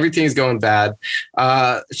 It's like everything's going bad.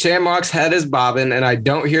 Shamrock's head is bobbing, and I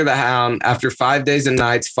don't hear the hound after 5 days and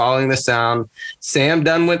nights following the sound. Sam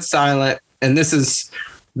done went silent, and this is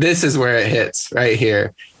where it hits right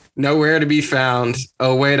here. Nowhere to be found.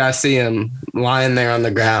 Oh, wait, I see him lying there on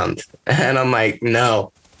the ground. And I'm like,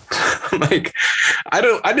 no. I'm like, I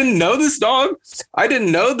didn't know this dog. I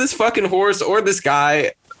didn't know this fucking horse or this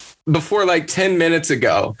guy before like 10 minutes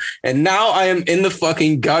ago. And now I am in the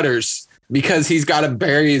fucking gutters because he's got to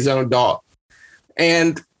bury his own dog.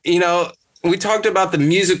 And, you know, we talked about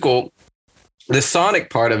the sonic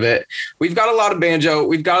part of it. We've got a lot of banjo.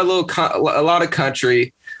 We've got a lot of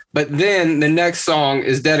country. But then the next song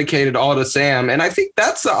is dedicated all to Sam. And I think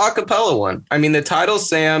that's the acapella one. I mean, the title's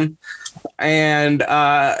Sam. And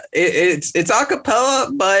it's a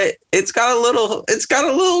cappella, but it's got a little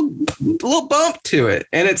bump to it,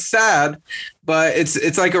 and it's sad, but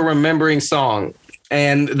it's like a remembering song.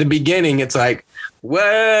 And the beginning, it's like,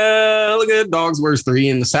 well, a good dog's worth 3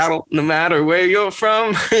 in the saddle, no matter where you're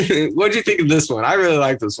from. What'd you think of this one? I really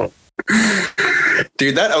like this one.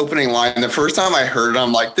 Dude, that opening line, the first time I heard it,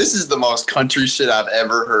 I'm like, this is the most country shit I've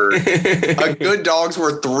ever heard. A good dog's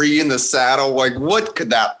worth 3 in the saddle. Like, what could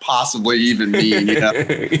that possibly even mean? You know,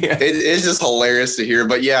 it's just hilarious to hear.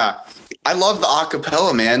 But yeah, I love the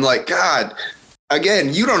acapella, man. Like, God,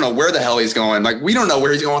 again, you don't know where the hell he's going. Like, we don't know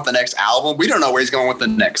where he's going with the next album. We don't know where he's going with the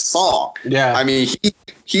next song. Yeah. I mean,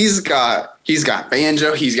 he's got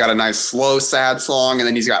banjo. He's got a nice, slow, sad song. And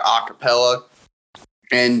then he's got acapella.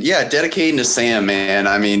 And yeah, dedicating to Sam, man.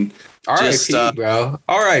 I mean, R.I.P., bro.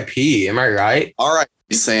 R.I.P. Am I right?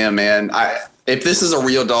 R.I.P. Sam, man. If this is a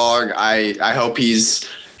real dog, I hope he's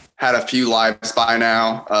had a few lives by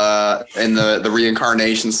now in the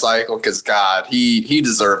reincarnation cycle. Because God, he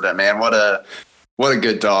deserved it, man. What a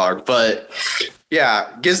good dog. But yeah,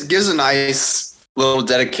 gives a nice little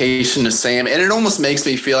dedication to Sam, and it almost makes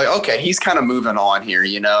me feel like, okay, he's kind of moving on here,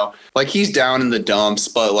 you know, like he's down in the dumps,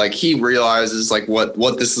 but like he realizes like what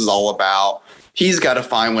this is all about. He's got to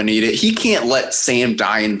find Juanita. He can't let Sam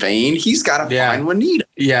die in vain. He's got to find Juanita.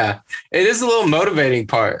 Yeah, it is a little motivating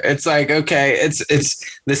part. It's like, okay, it's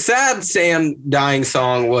the sad Sam dying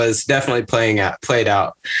song was definitely played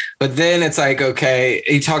out, but then it's like, okay,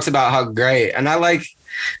 he talks about how great, and I like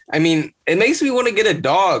I mean, it makes me want to get a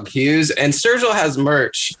dog, Hughes. And Sturgill has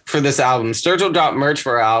merch for this album. Sturgill dropped merch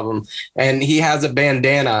for our album, and he has a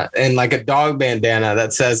bandana and like a dog bandana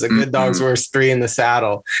that says a good dog's worth 3 in the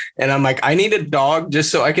saddle. And I'm like, I need a dog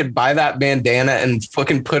just so I could buy that bandana and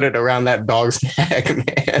fucking put it around that dog's neck,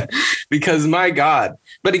 man. Because my God.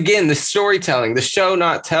 But again, the storytelling, the show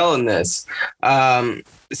not telling this.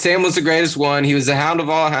 Sam was the greatest one. He was the hound of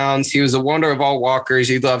all hounds. He was the wonder of all walkers.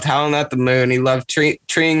 He loved howling at the moon. He loved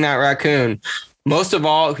treeing that raccoon. Most of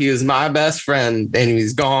all, he was my best friend, and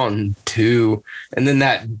he's gone too. And then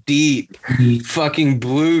that deep fucking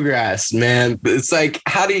bluegrass, man. It's like,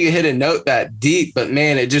 how do you hit a note that deep? But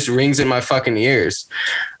man, it just rings in my fucking ears.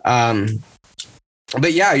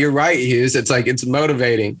 But yeah, you're right, Hughes. It's like, it's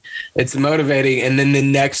motivating. It's motivating. And then the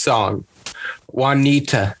next song,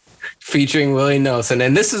 Juanita, featuring Willie Nelson.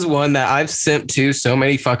 And this is one that I've simped to so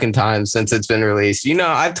many fucking times since it's been released. You know,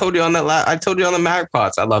 I've told you on the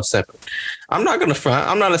Magpots, I love simping. I'm not going to front.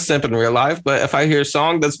 I'm not a simp in real life, but if I hear a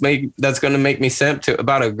song that's going to make me simp to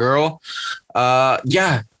about a girl,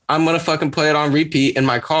 yeah, I'm going to fucking play it on repeat in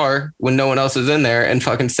my car when no one else is in there and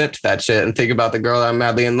fucking simp to that shit and think about the girl that I'm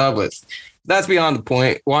madly in love with. That's beyond the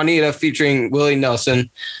point. Juanita featuring Willie Nelson.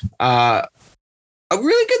 A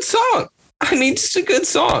really good song. I mean, just a good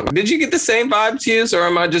song. Did you get the same vibes, Hughes, or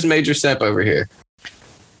am I just major simp over here?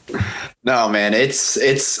 No, man. It's.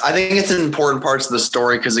 I think it's an important parts of the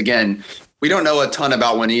story because, again, we don't know a ton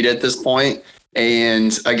about Juanita at this point.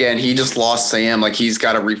 And again, he just lost Sam. Like, he's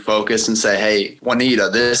got to refocus and say, hey, Juanita,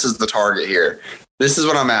 this is the target here. This is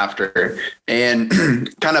what I'm after. And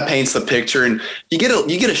kind of paints the picture. And you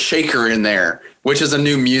get a shaker in there, which is a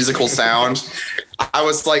new musical sound. I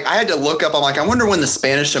was like, I had to look up. I'm like, I wonder when the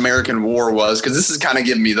Spanish-American War was, because this is kind of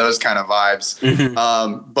giving me those kind of vibes.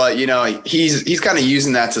 Mm-hmm. But, you know, he's kind of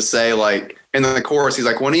using that to say, like, in the chorus, he's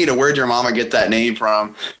like, Juanita, where'd your mama get that name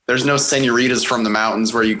from? There's no senoritas from the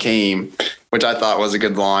mountains where you came, which I thought was a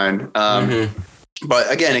good line.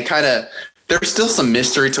 But again, it kind of, there's still some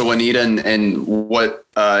mystery to Juanita and what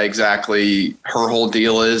exactly her whole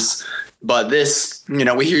deal is. But this, you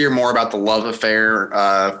know, we hear more about the love affair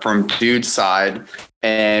from Dude's side,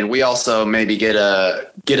 and we also maybe get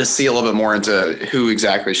to see a little bit more into who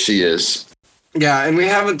exactly she is. Yeah, and we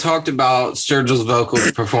haven't talked about Sturgill's vocal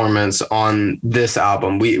performance on this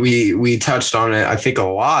album. We touched on it, I think, a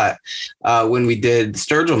lot when we did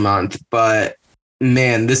Sturgill Month, but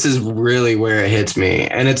man, this is really where it hits me.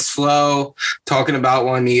 And it's slow, talking about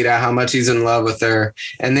Juanita, how much he's in love with her,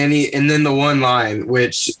 and then the one line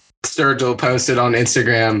which Sturgill posted on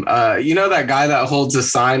Instagram. You know that guy that holds a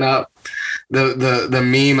sign up, the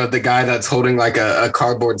meme of the guy that's holding like a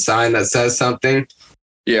cardboard sign that says something.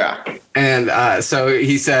 Yeah. And so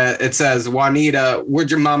he said, it says, Juanita,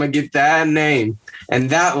 where'd your mama get that name? And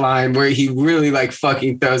that line where he really like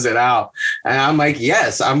fucking throws it out. And I'm like,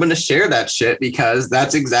 yes, I'm going to share that shit because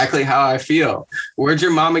that's exactly how I feel. Where'd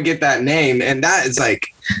your mama get that name? And that is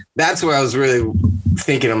like, that's where I was really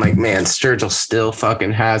thinking. I'm like, man, Sturgill still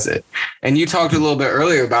fucking has it. And you talked a little bit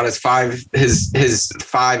earlier about his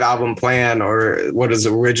five album plan, or what is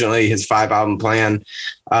originally his 5 album plan,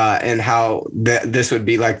 and how this would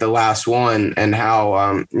be like the last one, and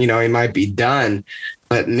how you know, he might be done.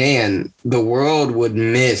 But man, the world would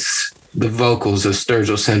miss the vocals of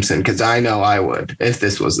Sturgill Simpson, because I know I would if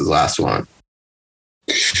this was his last one.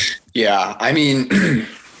 Yeah, I mean,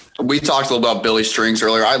 we talked a little about Billy Strings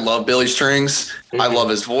earlier. I love Billy Strings. Mm-hmm. I love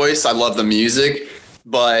his voice. I love the music.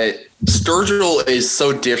 But Sturgill is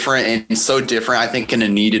so different, I think, in a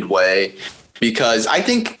needed way, because I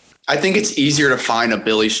think it's easier to find a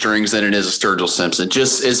Billy Strings than it is a Sturgill Simpson,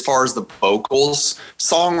 just as far as the vocals.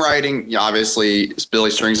 Songwriting, yeah, obviously Billy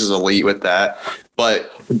Strings is elite with that,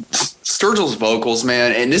 but Sturgill's vocals,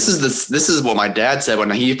 man, and this is what my dad said when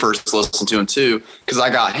he first listened to him too, because I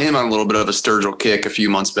got him on a little bit of a Sturgill kick a few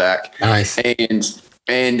months back. Nice.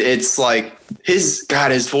 And it's like his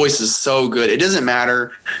voice is so good. It doesn't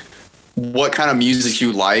matter what kind of music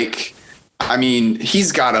you like. I mean,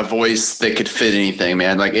 he's got a voice that could fit anything,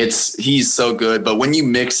 man. Like, he's so good. But when you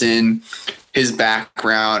mix in his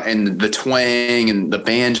background and the twang and the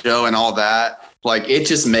banjo and all that, like, it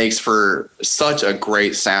just makes for such a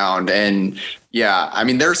great sound. And yeah, I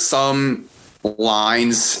mean, there's some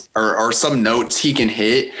lines or some notes he can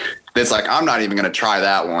hit that's like, I'm not even going to try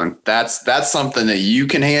that one. That's something that you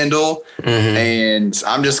can handle. Mm-hmm. And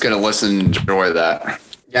I'm just going to listen and enjoy that.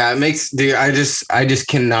 Yeah, it makes, dude, I just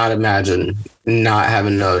cannot imagine not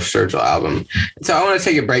having another Sturgill album. So I want to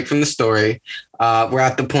take a break from the story. We're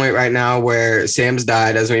at the point right now where Sam's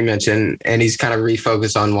died, as we mentioned, and he's kind of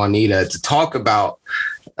refocused on Juanita to talk about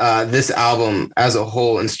this album as a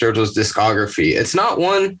whole in Sturgill's discography. It's not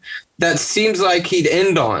one that seems like he'd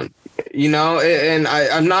end on, and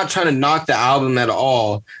I'm not trying to knock the album at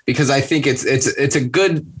all, because I think it's a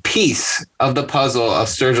good piece of the puzzle of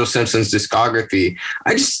Sturgill Simpson's discography.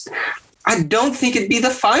 I don't think it'd be the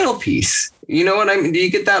final piece. You know what I mean? Do you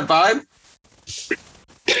get that vibe?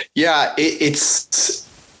 Yeah, it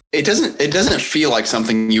doesn't feel like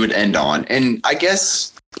something you would end on. And I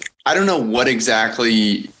guess I don't know what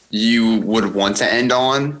exactly you would want to end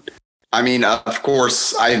on. I mean, of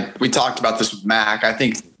course, we talked about this with Mac. I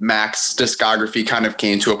think Mac's discography kind of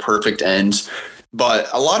came to a perfect end. But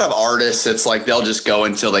a lot of artists, it's like they'll just go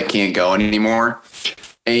until they can't go anymore.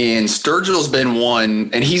 And Sturgill's been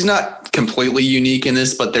one, and he's not completely unique in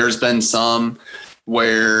this, but there's been some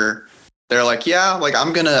where they're like, yeah, like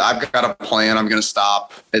I've got a plan. I'm going to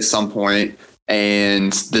stop at some point.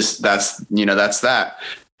 And that's that.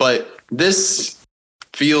 But this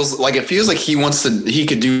feels like he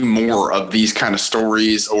could do more of these kind of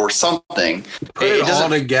stories or something. Put it all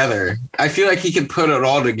together. I feel like he could put it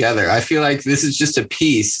all together. I feel like this is just a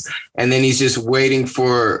piece, and then he's just waiting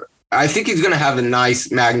for. I think he's going to have a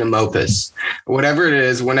nice magnum opus, whatever it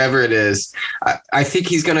is, whenever it is. I think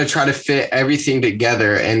he's going to try to fit everything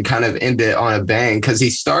together and kind of end it on a bang, because he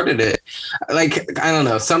started it like, I don't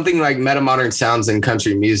know, something like Metamodern sounds in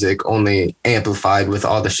country music, only amplified with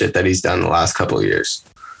all the shit that he's done the last couple of years.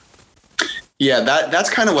 Yeah, that's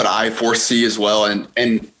kind of what I foresee as well.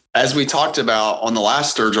 And as we talked about on the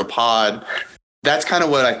last Sturgill pod, that's kind of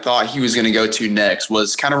what I thought he was going to go to next,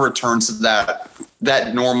 was kind of return to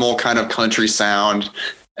that normal kind of country sound.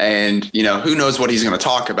 And, who knows what he's going to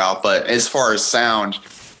talk about. But as far as sound,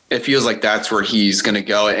 it feels like that's where he's going to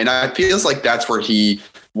go. And it feels like that's where he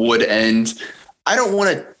would end. I don't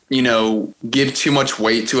want to, give too much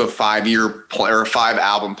weight to a 5-year or a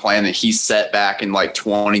 5-album plan that he set back in like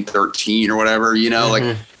 2013 or whatever,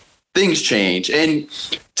 like things change. And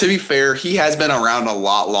to be fair, he has been around a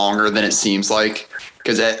lot longer than it seems like.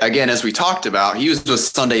 Because, again, as we talked about, he was with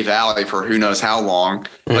Sunday Valley for who knows how long.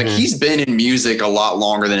 Mm-hmm. Like, he's been in music a lot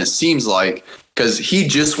longer than it seems like, because he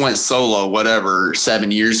just went solo,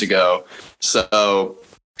 7 years ago. So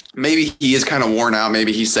maybe he is kind of worn out.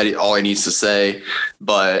 Maybe he said all he needs to say.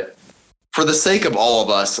 But for the sake of all of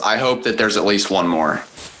us, I hope that there's at least one more.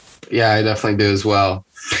 Yeah, I definitely do as well.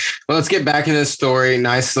 Well, let's get back into the story.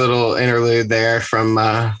 Nice little interlude there from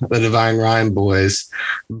the Divine Rhyme boys.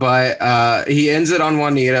 But he ends it on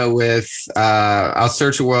Juanita with, I'll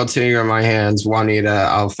search the world till you're in my hands. Juanita,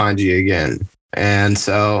 I'll find you again. And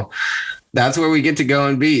so that's where we get to go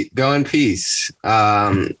in peace.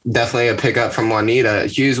 Definitely a pickup from Juanita.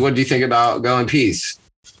 Hughes, what do you think about Go in Peace?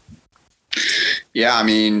 Yeah, I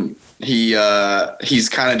mean, he's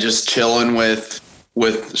kind of just chilling with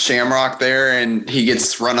Shamrock there, and he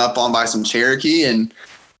gets run up on by some Cherokee, and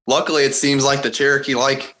luckily it seems like the Cherokee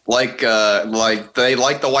like they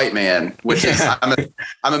like the white man, which is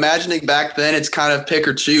I'm imagining back then it's kind of pick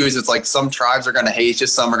or choose. It's like some tribes are going to hate you,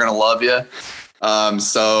 some are going to love you.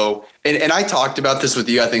 So I talked about this with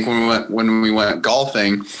you, I think when we went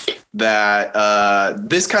golfing, that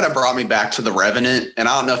this kind of brought me back to The Revenant. And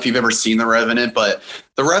I don't know if you've ever seen The Revenant, but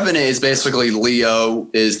The Revenant is basically Leo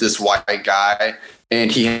is this white guy, and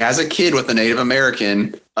he has a kid with a Native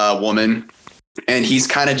American woman, and he's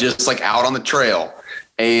kind of just like out on the trail.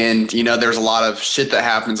 And, there's a lot of shit that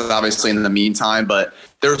happens obviously in the meantime, but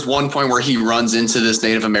there's one point where he runs into this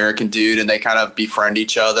Native American dude and they kind of befriend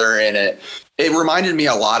each other. And it reminded me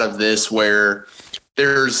a lot of this, where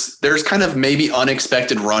there's kind of maybe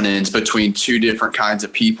unexpected run-ins between two different kinds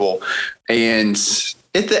of people. And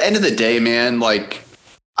at the end of the day, man, like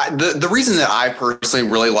the reason that I personally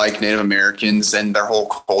really like Native Americans and their whole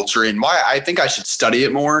culture, and why I think I should study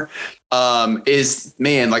it more, is,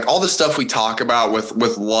 man, like all the stuff we talk about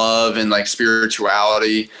with love and like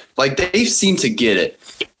spirituality, like they seem to get it.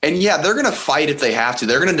 And yeah, they're going to fight if they have to.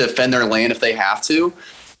 They're going to defend their land if they have to.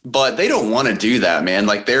 But they don't want to do that, man.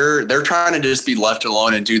 Like they're trying to just be left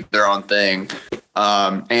alone and do their own thing.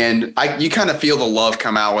 And you kind of feel the love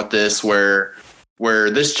come out with this, where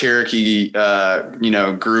this Cherokee,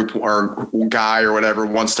 group or guy or whatever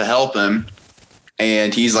wants to help him.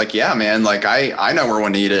 And he's like, yeah, man, like I know where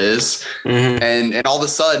Juanita is. Mm-hmm. And all of a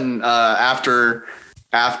sudden, after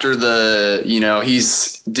the,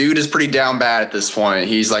 dude is pretty down bad at this point.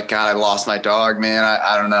 He's like, God, I lost my dog, man.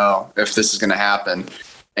 I don't know if this is going to happen.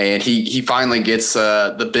 And he finally gets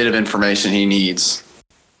the bit of information he needs.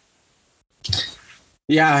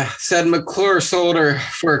 Yeah, said McClure sold her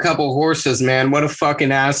for a couple horses, man. What a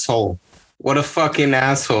fucking asshole. What a fucking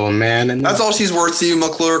asshole, man. And that's all she's worth to you,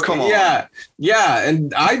 McClure. Come on. Yeah.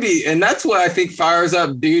 And that's what I think fires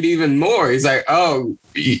up dude even more. He's like, oh,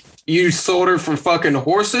 you sold her for fucking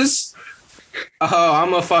horses? Oh, I'm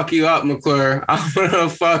gonna fuck you up, McClure. I'm gonna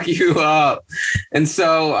fuck you up. And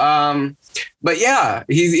so, but yeah,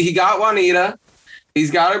 he got Juanita. He's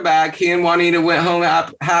got her back. He and Juanita went home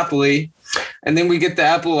happily. And then we get the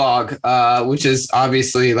epilogue, which is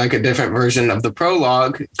obviously like a different version of the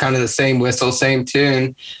prologue, kind of the same whistle, same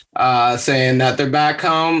tune, saying that they're back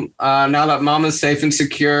home. Now that Mama's safe and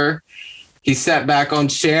secure, he set back on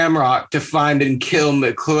Shamrock to find and kill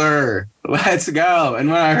McClure. Let's go. And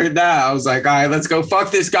when I heard that, I was like, all right, let's go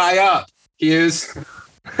fuck this guy up, Hughes.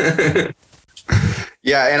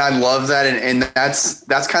 Yeah, and I love that. And that's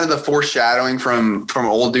kind of the foreshadowing from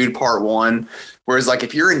Old Dude Part 1. Whereas, like,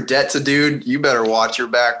 if you're in debt to dude, you better watch your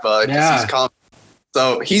back, bud. Yeah. He's coming.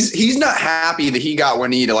 So he's not happy that he got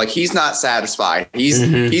Juanita. Like, he's not satisfied.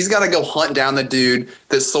 He's got to go hunt down the dude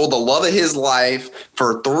that sold the love of his life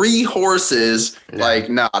for 3 horses. Yeah. Like,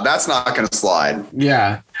 no, that's not going to slide.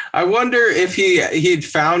 Yeah. I wonder if he'd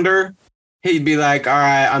found her, he'd be like, all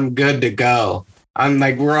right, I'm good to go. I'm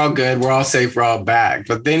like, we're all good. We're all safe. We're all back.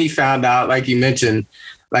 But then he found out, like you mentioned,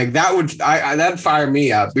 like that'd fire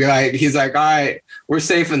me up. Be like, he's like, all right, we're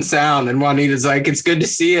safe and sound. And Juanita's like, it's good to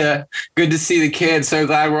see you. Good to see the kids. So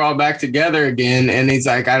glad we're all back together again. And he's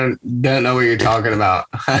like, I don't know what you're talking about.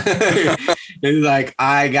 He's like,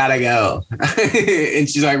 I gotta go. And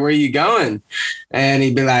she's like, where are you going? And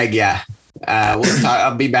he'd be like, yeah, we'll talk.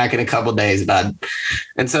 I'll be back in a couple days, bud.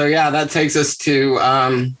 And so, yeah, that takes us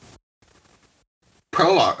to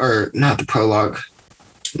prologue, or not the prologue.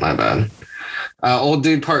 My bad. Old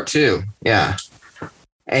Dude Part 2. Yeah.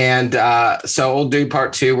 And so Old Dude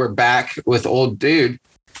Part 2, we're back with Old Dude.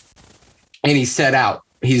 And he set out.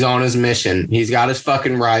 He's on his mission. He's got his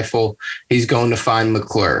fucking rifle. He's going to find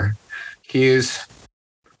McClure. Hughes,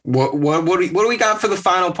 what do we got for the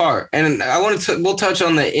final part? And we'll touch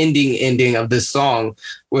on the ending of this song,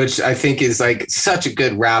 which I think is like such a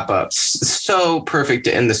good wrap up. So perfect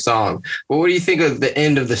to end the song. But what do you think of the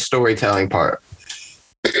end of the storytelling part?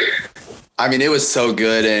 I mean, it was so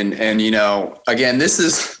good. And, you know, again, this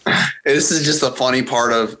is just the funny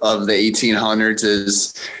part of the 1800s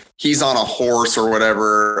is he's on a horse or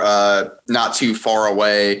whatever, not too far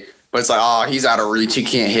away, but it's like, oh, he's out of reach. He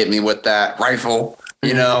can't hit me with that rifle.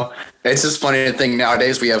 You know, it's just funny to think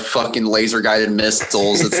nowadays we have fucking laser guided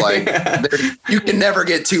missiles. It's like you can never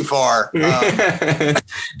get too far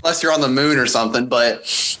unless you're on the moon or something. But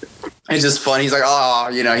it's just funny. He's like, oh,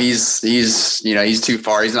 you know, he's too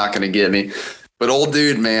far. He's not going to get me. But Old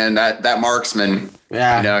Dude, man, that marksman,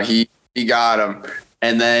 yeah, you know, he got him.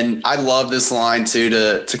 And then I love this line too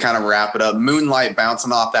to kind of wrap it up. Moonlight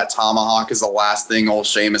bouncing off that tomahawk is the last thing old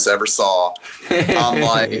Seamus ever saw.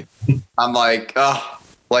 I'm like, oh,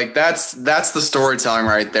 like that's the storytelling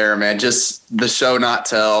right there, man. Just the show not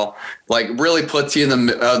tell, like really puts you in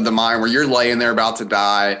the mind where you're laying there about to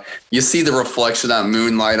die. You see the reflection of that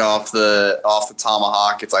moonlight off the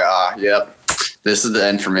tomahawk. It's like, yep, this is the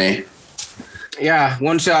end for me. Yeah,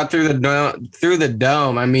 one shot through the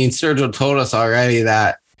dome. I mean, Sturgill told us already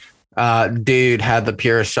that dude had the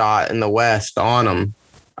purest shot in the West on him.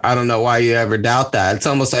 I don't know why you ever doubt that. It's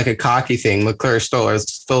almost like a cocky thing. McClure stole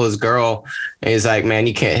his girl, and he's like, man,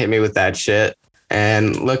 you can't hit me with that shit.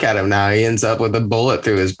 And look at him now. He ends up with a bullet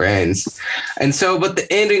through his brains. And so, but the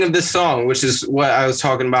ending of this song, which is what I was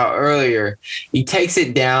talking about earlier, he takes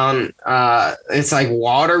it down. It's like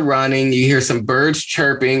water running. You hear some birds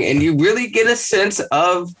chirping, and you really get a sense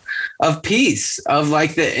of peace, of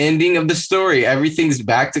like the ending of the story. Everything's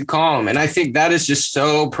back to calm. And I think that is just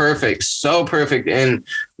so perfect in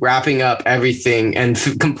wrapping up everything and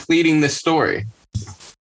completing the story.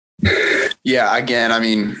 Yeah, again, I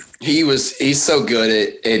mean, he's so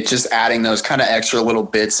good at just adding those kind of extra little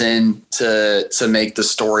bits in to make the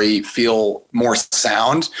story feel more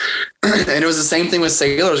sound. And it was the same thing with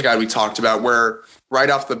Sailor's Guide we talked about, where right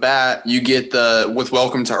off the bat you get with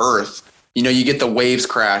Welcome to Earth, you know, you get the waves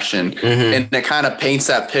crashing, and it kind of paints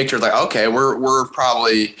that picture like, okay, we're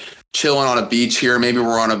probably chilling on a beach here, maybe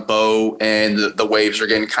we're on a boat, and the waves are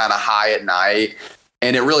getting kind of high at night,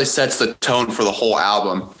 and it really sets the tone for the whole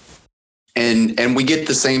album. And we get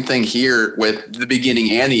the same thing here with the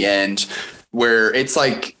beginning and the end, where it's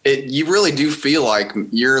like you really do feel like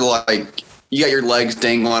you're like you got your legs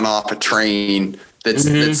dangling off a train that's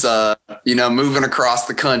you know, moving across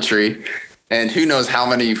the country, and who knows how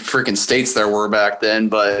many freaking states there were back then,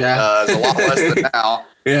 but it's a lot less than now.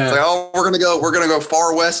 Yeah. It's like, oh, we're gonna go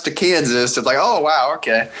far west to Kansas. It's like, oh wow,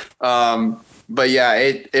 okay. but yeah,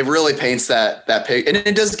 it really paints that pic, and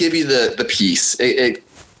it does give you the peace. It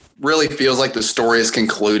really feels like the story is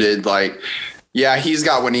concluded. Like, yeah, he's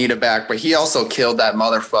got Juanita back, but he also killed that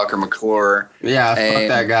motherfucker McClure. Yeah, fuck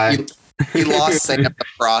that guy. He lost Sam in the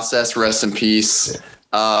process. Rest in peace.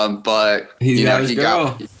 But he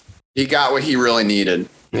got what he really needed.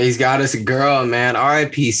 He's got his girl, man.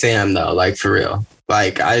 R.I.P. Sam, though. Like, for real.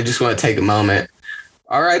 Like, I just want to take a moment.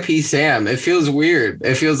 R.I.P. Sam. It feels weird.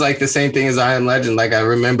 It feels like the same thing as I Am Legend. Like, I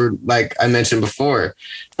remember, like I mentioned before.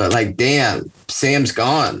 But, like, damn, Sam's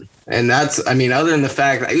gone. And that's, I mean, other than the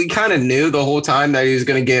fact that we kind of knew the whole time that he was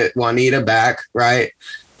going to get Juanita back, right?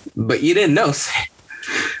 But you didn't know Sam.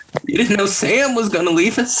 You didn't know Sam was going to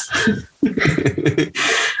leave us.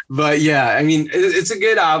 But yeah, I mean, it's a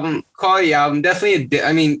good album, quality album.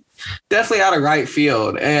 Definitely out of right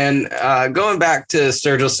field. And going back to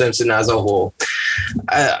Sturgill Simpson as a whole,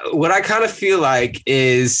 what I kind of feel like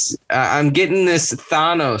is I'm getting this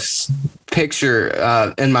Thanos picture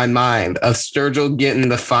in my mind of Sturgill getting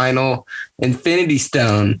the final Infinity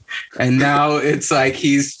Stone, and now it's like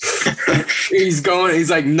he's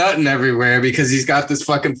like nutting everywhere because he's got this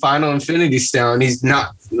fucking final Infinity Stone. He's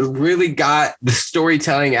not really got the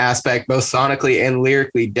storytelling aspect both sonically and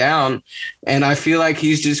lyrically down, and I feel like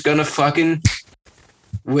he's just gonna fucking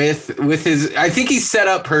with his, I think he's set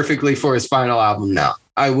up perfectly for his final album now.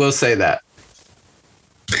 I will say that.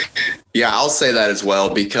 Yeah, I'll say that as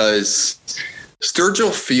well, because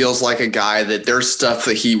Sturgill feels like a guy that there's stuff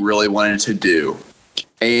that he really wanted to do.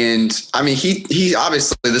 And I mean, he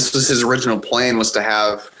obviously, this was his original plan, was to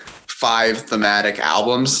have 5 thematic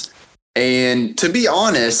albums. And to be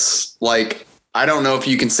honest, like, I don't know if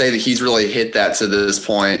you can say that he's really hit that to this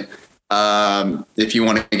point. If you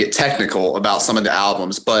want to get technical about some of the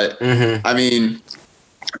albums, but I mean,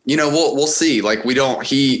 you know, we'll see. Like,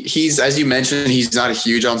 he's, as you mentioned, he's not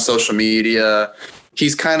huge on social media.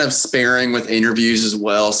 He's kind of sparing with interviews as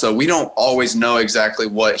well. So we don't always know exactly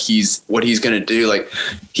what he's going to do. Like,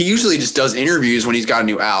 he usually just does interviews when he's got a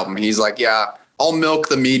new album. He's like, yeah, I'll milk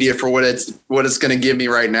the media for what it's going to give me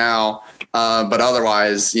right now. But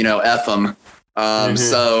otherwise, you know, F them.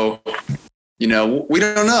 So, you know, we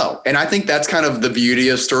don't know. And I think that's kind of the beauty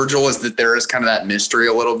of Sturgill, is that there is kind of that mystery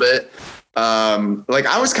a little bit. Like,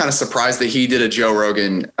 I was kind of surprised that he did a Joe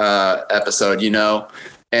Rogan episode, you know,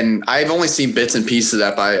 and I've only seen bits and pieces of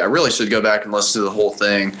that, but I really should go back and listen to the whole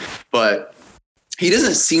thing. But he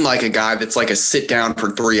doesn't seem like a guy that's like a sit down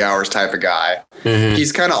for 3 hours type of guy.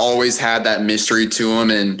 He's kind of always had that mystery to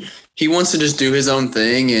him, and he wants to just do his own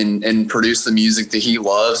thing and produce the music that he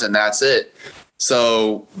loves, and that's it.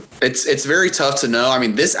 So it's very tough to know. I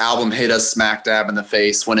mean, this album hit us smack dab in the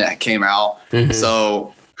face when it came out.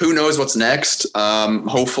 So who knows what's next?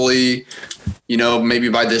 Hopefully, you know, maybe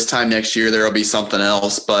by this time next year, there'll be something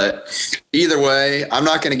else. But either way, I'm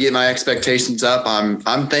not going to get my expectations up.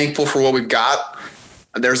 I'm thankful for what we've got.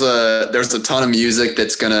 There's a ton of music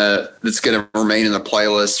that's gonna remain in the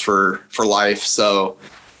playlist for life. So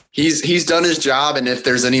he's done his job, and if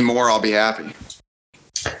there's any more, I'll be happy.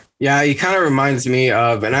 Yeah, he kind of reminds me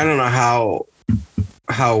of, and I don't know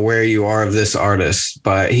how aware you are of this artist,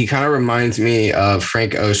 but he kind of reminds me of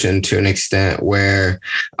Frank Ocean to an extent, where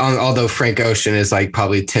although Frank Ocean is like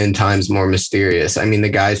probably 10 times more mysterious. I mean, the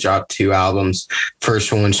guy's dropped 2 albums.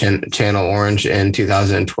 First one, Channel Orange, in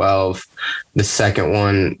 2012. The second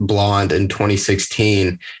one, Blonde, in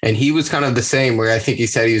 2016. And he was kind of the same, where I think he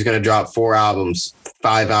said he was going to drop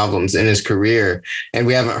 5 albums in his career, and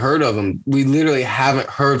we haven't heard of him. We literally haven't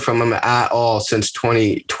heard from him at all since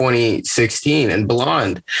 2016 and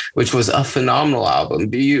Blonde, which was a phenomenal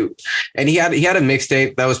album. And he had a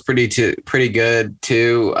mixtape that was pretty good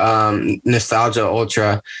too. Nostalgia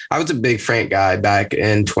Ultra. I was a big Frank guy back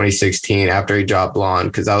in 2016 after he dropped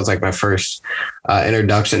Blonde, because that was like my first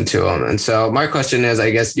introduction to him. And so my question is, I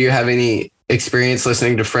guess, do you have any experience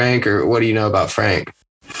listening to Frank, or what do you know about Frank?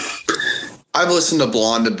 I've listened to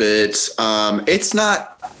Blonde a bit. It's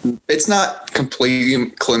not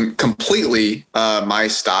completely my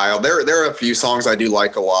style. There are a few songs I do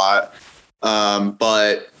like a lot,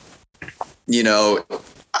 but you know,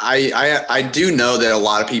 I do know that a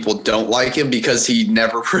lot of people don't like him because he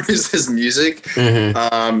never produces music.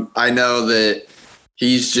 I know that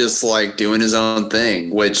he's just like doing his own thing,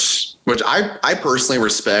 which I personally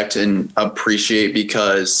respect and appreciate,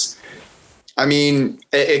 because I mean,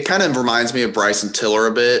 it kind of reminds me of Bryson Tiller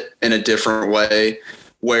a bit in a different way,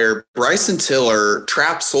 where Bryson Tiller,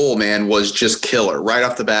 Trap Soul, man, was just killer right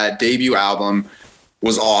off the bat. Debut album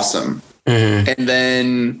was awesome. And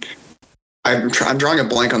then I'm drawing a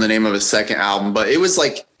blank on the name of his second album, but it was I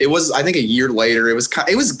think a year later. It was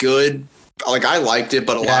good, like I liked it,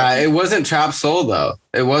 but it wasn't trap soul though.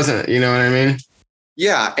 It wasn't, you know what I mean?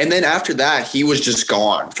 Yeah. And then after that, he was just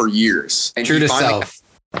gone for years. And True to self.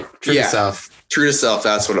 True to self. True to self.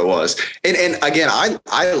 That's what it was. And again,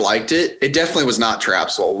 I liked it. It definitely was not trap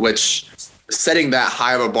soul, which setting that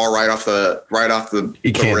high of a bar right off the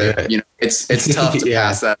rip, you know, it's tough to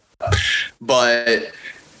pass that up.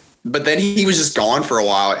 But then he was just gone for a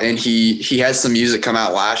while, and he had some music come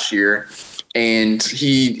out last year, and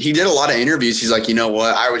he did a lot of interviews. He's like, you know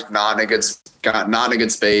what, I was not in a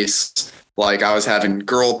good space. Like, I was having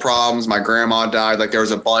girl problems. My grandma died. Like, there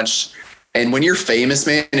was a bunch. And when you're famous,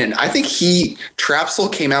 man, and I think Trap Soul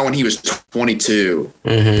came out when he was 22.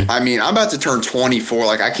 Mm-hmm. I mean, I'm about to turn 24.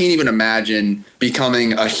 Like, I can't even imagine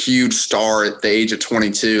becoming a huge star at the age of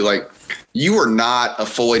 22. Like, you are not a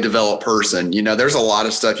fully developed person. You know, there's a lot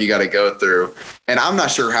of stuff you got to go through. And I'm not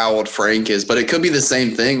sure how old Frank is, but it could be the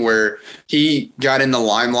same thing where he got in the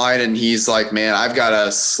limelight and he's like, man, I've got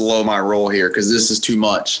to slow my roll here because this is too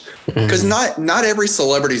much. Because not every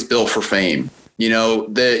celebrity's built for fame. You know,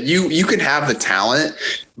 that you can have the talent,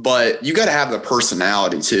 but you got to have the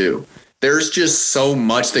personality too. There's just so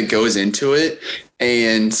much that goes into it.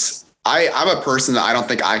 And I'm a person that I don't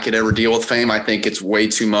think I could ever deal with fame. I think it's way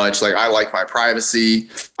too much. Like, I like my privacy.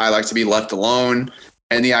 I like to be left alone.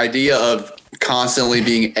 And the idea of constantly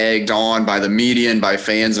being egged on by the media and by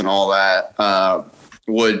fans and all that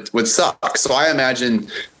would suck. So I imagine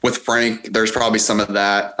with Frank, there's probably some of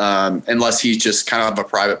that, unless he's just kind of a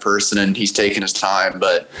private person and he's taking his time.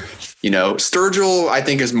 But, you know, Sturgill, I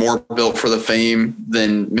think, is more built for the fame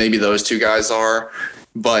than maybe those two guys are.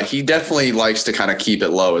 But he definitely likes to kind of keep it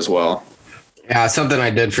low as well. Yeah, something I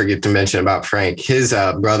did forget to mention about Frank. His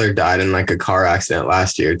brother died in like a car accident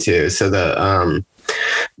last year too. So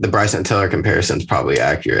the Bryson Tiller comparison is probably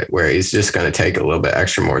accurate, where he's just going to take a little bit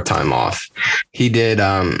extra more time off. He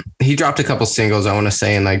dropped a couple singles, I want to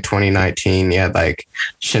say, in like 2019. He had like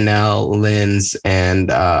Chanel, Lynn's, and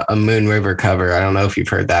a Moon River cover. I don't know if you've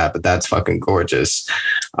heard that, but that's fucking gorgeous.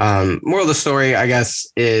 Moral of the story, I guess,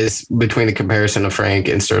 is between the comparison of Frank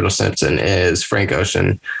and Sturgill Simpson is Frank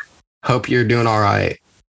Ocean. Hope you're doing all right.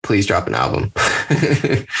 Please drop an album.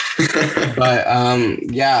 But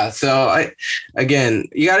yeah, so again,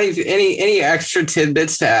 you got any extra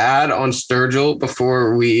tidbits to add on Sturgill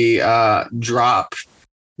before we drop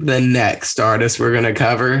the next artist we're gonna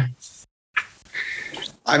cover?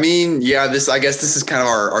 I mean, yeah, I guess this is kind of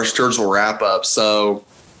our Sturgill wrap up. So,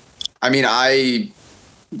 I mean,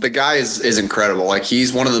 the guy is incredible. Like,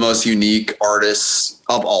 he's one of the most unique artists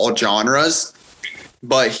of all genres.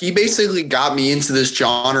 But he basically got me into this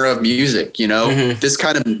genre of music, you know, this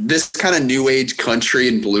kind of new age country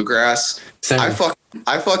and bluegrass. Same.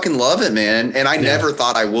 I fucking love it, man. And I never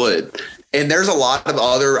thought I would. And there's a lot of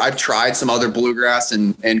I've tried some other bluegrass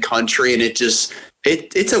and country, and it's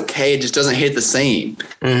okay. It just doesn't hit the same.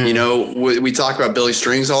 Mm-hmm. You know, we talk about Billy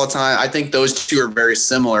Strings all the time. I think those two are very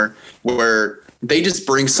similar, where they just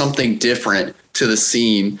bring something different to the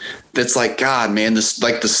scene. That's like, God, man,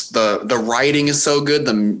 the writing is so good.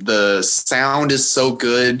 The sound is so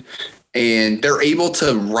good, and they're able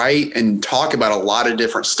to write and talk about a lot of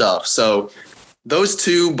different stuff. So those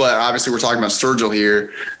two, but obviously we're talking about Sturgill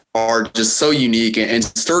here, are just so unique. And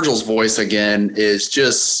Sturgill's voice, again, is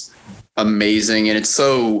just amazing. And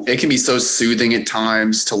it can be so soothing at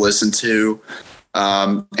times to listen to.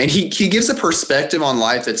 And he gives a perspective on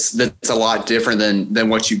life that's a lot different than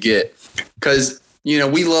what you get. Because, you know,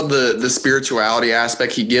 we love the spirituality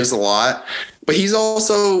aspect. He gives a lot, but he's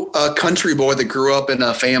also a country boy that grew up in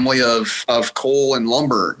a family of coal and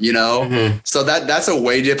lumber, you know? Mm-hmm. So that's a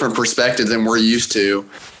way different perspective than we're used to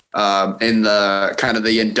in the kind of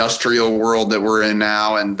the industrial world that we're in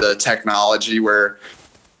now, and the technology, where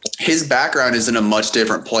his background is in a much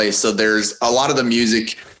different place. So there's a lot of the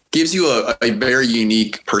music gives you a very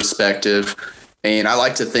unique perspective. And I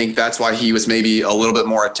like to think that's why he was maybe a little bit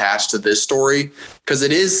more attached to this story, because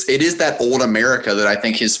it is that old America that I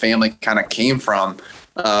think his family kind of came from,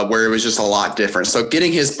 where it was just a lot different. So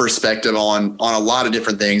getting his perspective on a lot of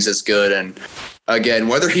different things is good. And again,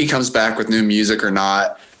 whether he comes back with new music or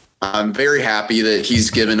not, I'm very happy that he's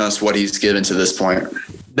given us what he's given to this point.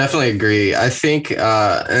 Definitely agree. I think,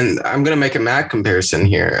 and I'm going to make a Mac comparison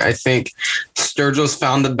here. I think Sturgill's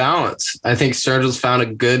found the balance. I think Sturgill's found a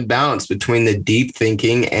good balance between the deep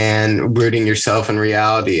thinking and rooting yourself in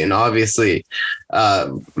reality. And obviously,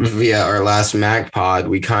 via our last Mac pod,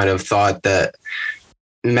 we kind of thought that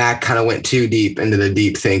Mac kind of went too deep into the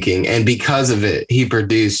deep thinking. And because of it, he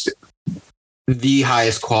produced the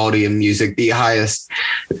highest quality of music, the highest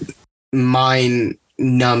mind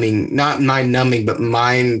not mind numbing, but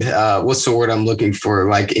mind, what's the word I'm looking for?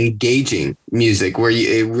 Like engaging music where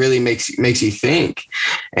it really makes you think.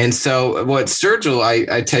 And so what Sturgill,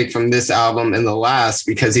 I take from this album and the last,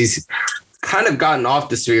 because he's kind of gotten off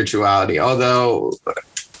the spirituality, although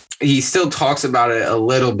he still talks about it a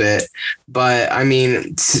little bit. But I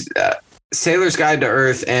mean, Sailor's Guide to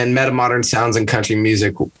Earth and Metamodern Sounds in Country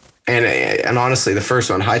Music, and honestly, the first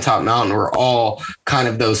one, High Top Mountain, were all kind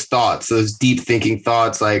of those thoughts, those deep thinking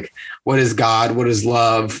thoughts, like, what is God? What is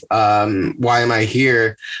love? Why am I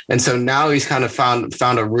here? And so now he's kind of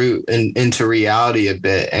found a route into reality a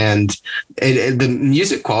bit, and the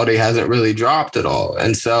music quality hasn't really dropped at all.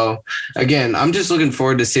 And so again, I'm just looking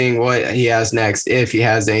forward to seeing what he has next, if he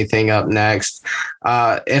has anything up next.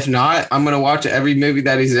 If not, I'm going to watch every movie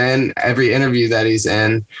that he's in, every interview that he's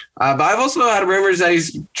in. But I've also had rumors that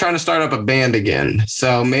he's trying to start up a band again.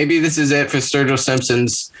 So maybe this is it for Sturgill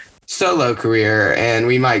Simpson's solo career, and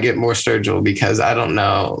we might get more Sturgill, because I don't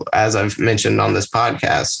know, as I've mentioned on this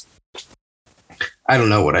podcast, I don't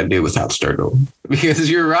know what I'd do without Sturgill, because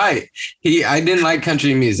you're right. I didn't like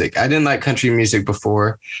country music. I didn't like country music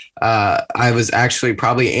before. I was actually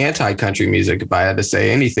probably anti-country music, if I had to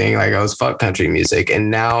say anything. Like, I was fuck country music. And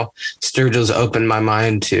now Sturgill's opened my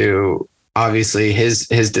mind to, obviously, his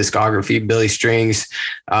discography, Billy Strings,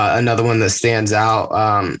 another one that stands out.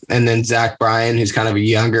 And then Zach Bryan, who's kind of a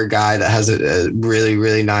younger guy that has a really,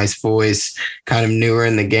 really nice voice, kind of newer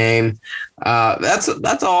in the game.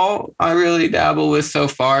 That's all I really dabble with so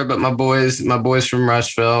far. But my boys from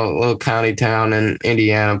Rushville, a little county town in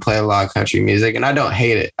Indiana, play a lot of country music, and I don't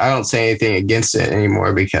hate it. I don't say anything against it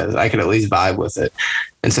anymore, because I could at least vibe with it.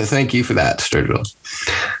 And so thank you for that, Sturgill.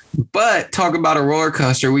 But talk about a roller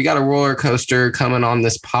coaster. We got a roller coaster coming on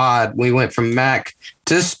this pod. We went from Mac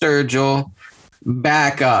to Sturgill,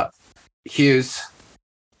 back up. Hughes,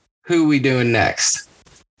 who we doing next?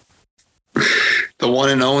 The one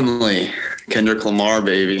and only Kendrick Lamar,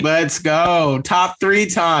 baby. Let's go. Top 3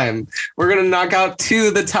 time. We're going to knock out 2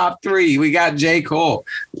 of the top 3. We got J. Cole.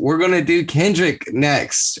 We're going to do Kendrick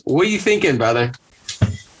next. What are you thinking, brother?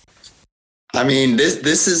 I mean,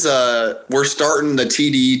 this is we're starting the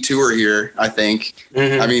TDE tour here, I think.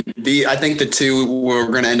 Mm-hmm. I mean, I think the 2 we're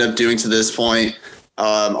going to end up doing to this point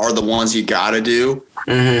are the ones you got to do.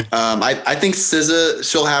 Mm-hmm. I think SZA,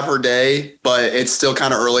 she'll have her day, but it's still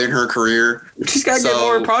kind of early in her career. She's got to get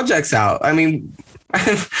more projects out. I mean,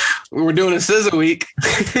 we're doing a SZA week.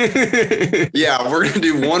 Yeah, we're going to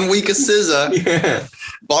do 1 week of SZA. Yeah.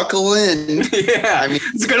 Buckle in. Yeah, I mean,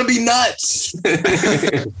 it's going to be nuts.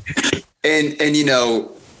 And you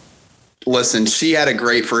know, listen, she had a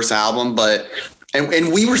great first album, but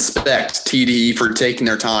and we respect TDE for taking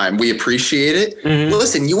their time. We appreciate it. Mm-hmm.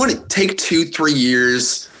 Listen, you want to take 2-3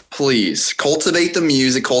 years, please cultivate the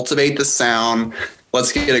music, cultivate the sound.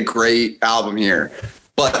 Let's get a great album here.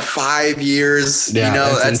 But 5 years, you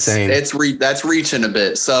know, that's insane. That's reaching a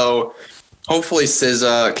bit. So hopefully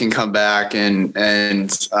SZA can come back and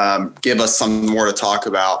give us some more to talk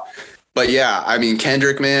about. But yeah, I mean,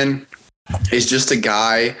 Kendrick, man, is just a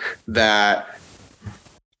guy that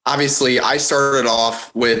obviously I started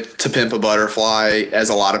off with To Pimp a Butterfly, as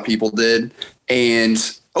a lot of people did. And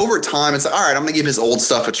over time, it's like, all right, I'm going to give his old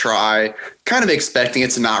stuff a try, kind of expecting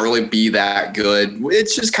it to not really be that good.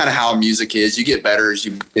 It's just kind of how music is. You get better as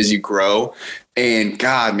you grow. And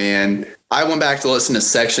God, man, I went back to listen to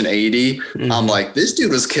Section 80. Mm-hmm. I'm like, this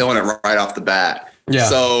dude was killing it right off the bat. Yeah.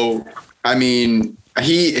 So, I mean,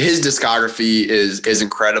 his discography is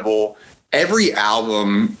incredible. Every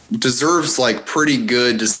album deserves like pretty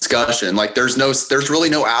good discussion. Like there's really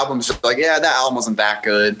no albums like, yeah, that album wasn't that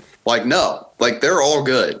good. Like, no, like they're all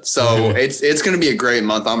good. So mm-hmm. it's going to be a great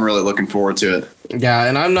month. I'm really looking forward to it. Yeah.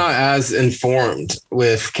 And I'm not as informed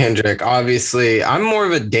with Kendrick. Obviously, I'm more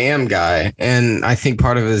of a Damn guy. And I think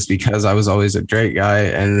part of it is because I was always a Drake guy,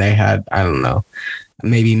 and they had, I don't know,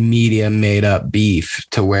 maybe media made up beef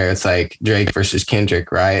to where it's like Drake versus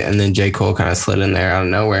Kendrick, right? And then J. Cole kind of slid in there out of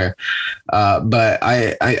nowhere. But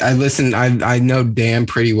I listen, I know Damn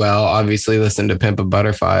pretty well, obviously listened to Pimp a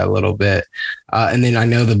Butterfly a little bit. And then I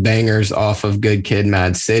know the bangers off of Good Kid,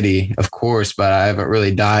 Mad City, of course, but I haven't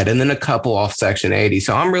really died. And then a couple off Section 80.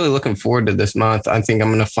 So I'm really looking forward to this month. I think I'm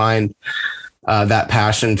going to find that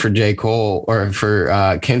passion for J. Cole or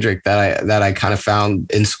for Kendrick that I kind of found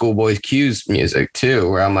in Schoolboy Q's music too,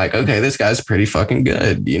 where I'm like, okay, this guy's pretty fucking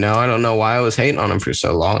good. You know, I don't know why I was hating on him for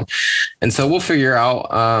so long. And so we'll figure out,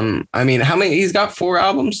 I mean, how many, he's got 4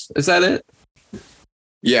 albums. Is that it?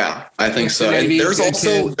 Yeah, I think so. And there's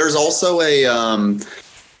also a,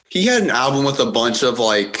 he had an album with a bunch of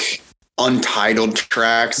like untitled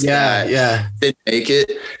tracks. Yeah. Didn't make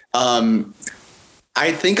it.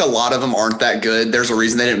 I think a lot of them aren't that good. There's a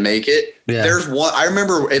reason they didn't make it. Yeah. There's one. I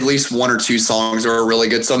remember at least one or two songs that were really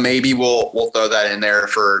good. So maybe we'll throw that in there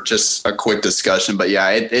for just a quick discussion. But yeah,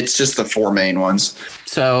 it's just the 4 main ones.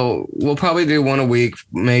 So we'll probably do one a week.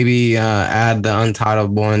 Maybe add the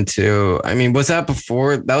untitled one too. I mean, was that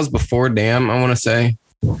before? That was before Damn, I want to say.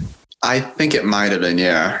 I think it might have been,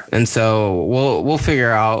 yeah. And so we'll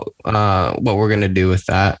figure out what we're gonna do with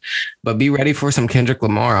that. But be ready for some Kendrick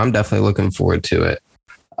Lamar. I'm definitely looking forward to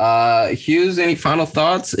it. Hughes, any final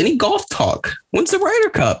thoughts? Any golf talk? When's the Ryder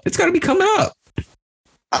Cup? It's got to be coming up.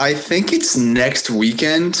 I think it's next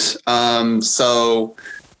weekend. So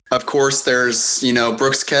of course there's,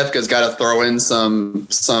 Brooks Koepka's got to throw in some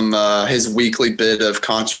his weekly bit of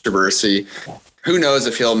controversy. Who knows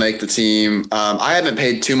if he'll make the team? I haven't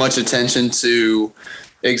paid too much attention to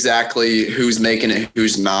exactly who's making it,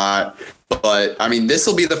 who's not. But I mean, this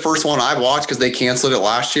will be the first one I've watched because they canceled it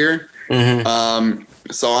last year. Mm-hmm.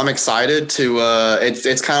 So I'm excited to.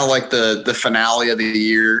 It's kind of like the finale of the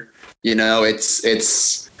year.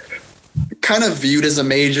 It's kind of viewed as a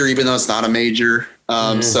major, even though it's not a major.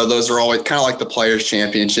 So those are always kind of like the Players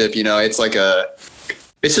Championship. It's like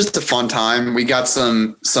it's just a fun time. We got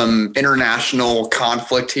some international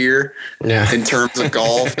conflict here in terms of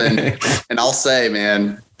golf. And I'll say,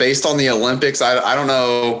 man, based on the Olympics, I don't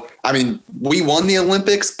know. I mean, we won the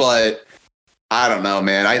Olympics, but I don't know,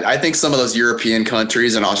 man. I think some of those European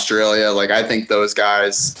countries and Australia, I think those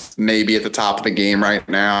guys may be at the top of the game right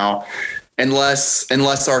now. Unless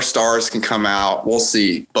our stars can come out, we'll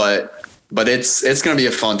see. But it's going to be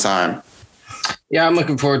a fun time. Yeah, I'm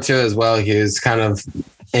looking forward to it as well. Hughes, kind of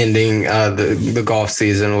ending the golf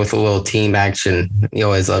season with a little team action. You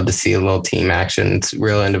always love to see a little team action. It's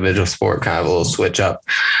real individual sport, kind of a little switch up.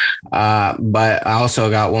 But I also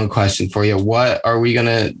got one question for you. What are we going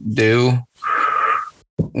to do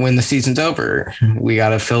when the season's over? We got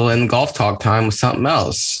to fill in golf talk time with something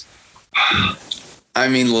else. I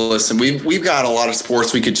mean, listen, we've got a lot of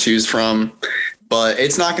sports we could choose from, but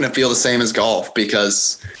it's not going to feel the same as golf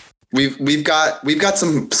because we've got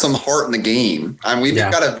some heart in the game. I mean, we've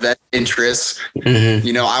got a vet interest. Mm-hmm.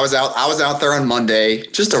 I was out there on Monday.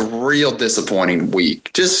 Just a real disappointing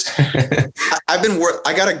week. Just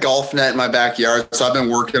I got a golf net in my backyard, so I've been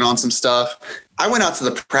working on some stuff. I went out to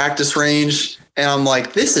the practice range and I'm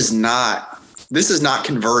like, this is not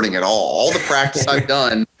converting at all. All the practice I've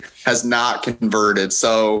done has not converted.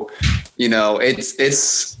 So,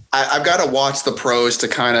 I've got to watch the pros to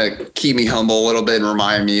kind of keep me humble a little bit and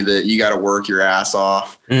remind me that you got to work your ass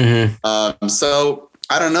off. Mm-hmm. So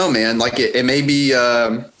I don't know, man. It may be,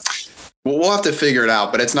 we'll have to figure it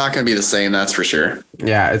out, but it's not going to be the same. That's for sure.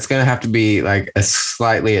 Yeah. It's going to have to be like a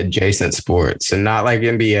slightly adjacent sport. So not like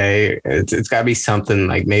NBA. It's got to be something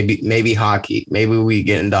like maybe hockey. Maybe we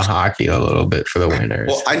get into hockey a little bit for the winners.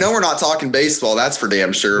 Well, I know we're not talking baseball. That's for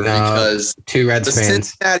damn sure. Because two Reds fans.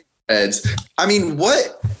 Cincinnati Reds. I mean,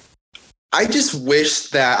 I just wish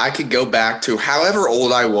that I could go back to however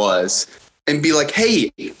old I was and be like, hey,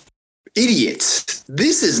 idiots,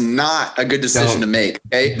 this is not a good decision to make.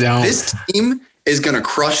 Okay. This team is going to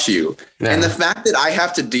crush you. No. And the fact that I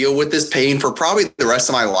have to deal with this pain for probably the rest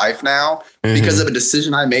of my life now because of a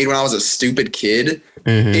decision I made when I was a stupid kid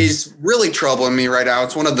is really troubling me right now.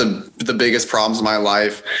 It's one of the biggest problems in my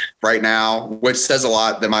life right now, which says a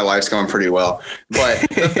lot that my life's going pretty well. But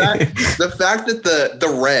the fact that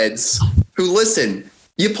the Reds, who, listen,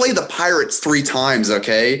 you play the Pirates 3 times,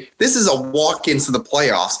 okay? This is a walk into the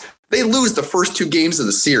playoffs. They lose the first 2 games of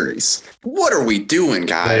the series. What are we doing,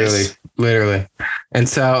 guys? Literally. And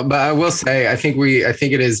so, but I will say, I think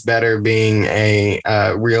it is better being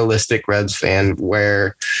a realistic Reds fan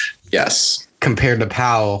where, yes, compared to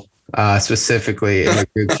Powell, specifically in the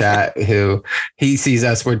group chat, who he sees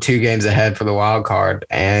us, we're 2 games ahead for the wild card.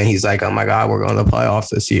 And he's like, oh my God, we're going to the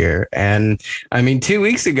playoffs this year. And I mean, 2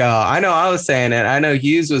 weeks ago, I know I was saying it. I know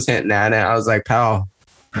Hughes was hinting at it. I was like, Powell,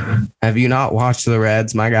 have you not watched the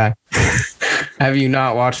Reds, my guy? Have you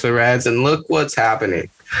not watched the Reds? And look what's happening.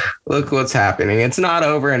 Look what's happening. It's not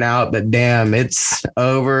over and out, but damn, it's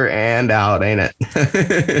over and out, ain't it?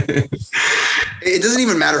 It doesn't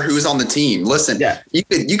even matter who's on the team. Listen,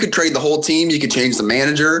 you could trade the whole team. You could change the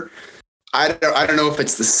manager. I don't know if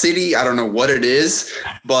it's the city. I don't know what it is,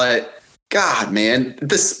 but God, man,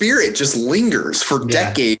 the spirit just lingers for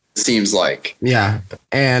decades, it seems like. Yeah.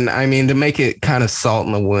 And I mean, to make it kind of salt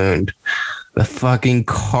in the wound, the fucking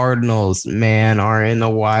Cardinals, man, are in the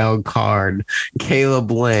wild card.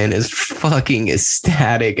 Caleb Lynn is fucking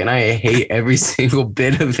ecstatic, and I hate every single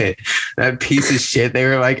bit of it. That piece of shit. They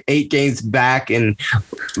were like 8 games back in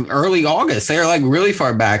early August. They were like really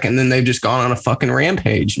far back, and then they've just gone on a fucking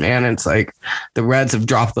rampage, man. It's like the Reds have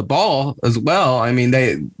dropped the ball as well. I mean,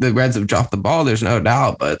 the Reds have dropped the ball. There's no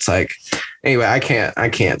doubt, but it's like, anyway, I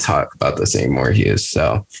can't talk about this anymore, Hughes.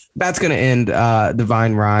 So that's going to end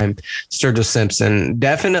Divine Rhyme. Sturgill Simpson.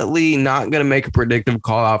 Definitely not going to make a predictive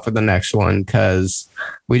call out for the next one because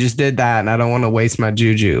we just did that and I don't want to waste my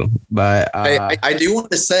juju. But I do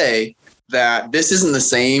want to say that this isn't the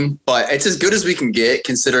same, but it's as good as we can get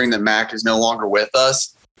considering that Mac is no longer with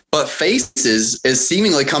us. But Faces is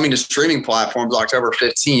seemingly coming to streaming platforms October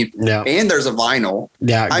 15th. Yeah. And there's a vinyl.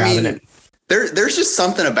 Yeah. I mean, there's just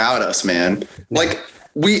something about us, man. Like,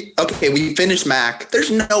 we finished Mac.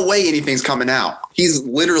 There's no way anything's coming out. He's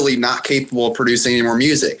literally not capable of producing any more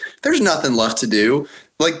music. There's nothing left to do.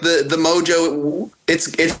 Like the mojo,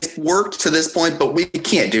 it's worked to this point, but we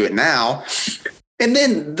can't do it now. And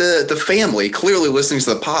then the family clearly listening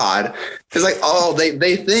to the pod is like, oh,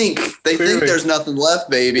 they think there's nothing left,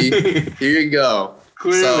 baby. Here you go.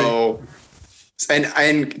 Clearly. So.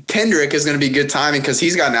 And Kendrick is going to be good timing because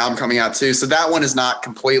he's got an album coming out too. So that one is not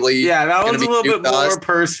completely. Yeah, that one's a little bit more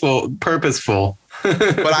purposeful.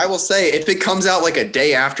 But I will say, if it comes out like a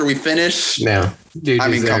day after we finish, dude, I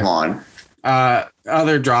mean, come on.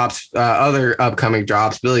 Other upcoming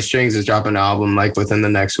drops. Billy Strings is dropping an album like within the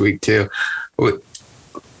next week too. We're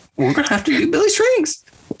gonna have to do Billy Strings.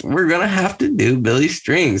 We're going to have to do Billy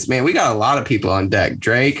Strings. Man, we got a lot of people on deck.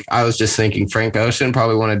 Drake, I was just thinking Frank Ocean,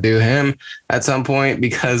 probably want to do him at some point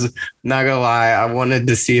because, not going to lie, I wanted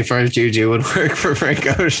to see if First Juju would work for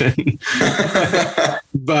Frank Ocean.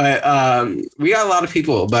 But we got a lot of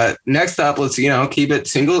people. But next up, let's, keep it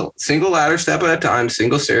single ladder step at a time,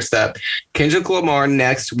 single stair step. Kendrick Lamar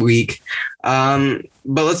next week.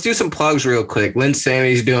 But let's do some plugs real quick. Lynn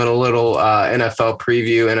Sammy's doing a little NFL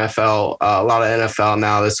preview, a lot of NFL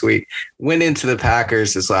now this week. Went into the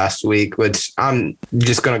Packers this last week, which I'm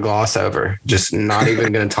just going to gloss over, just not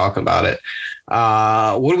even going to talk about it.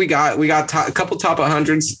 What do we got? We got a couple top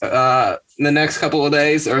 100s in the next couple of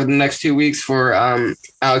days or the next 2 weeks for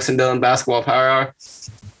Alex and Dylan Basketball Power Hour.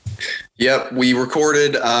 Yep, we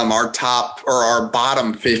recorded our top or our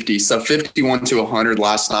bottom 50, so 51 to 100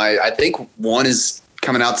 last night. I think one is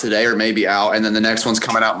coming out today or maybe out, and then the next one's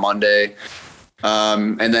coming out Monday.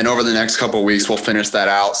 And then over the next couple of weeks, we'll finish that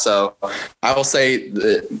out. So I will say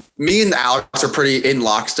me and Alex are pretty in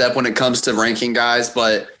lockstep when it comes to ranking guys,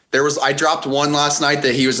 but I dropped one last night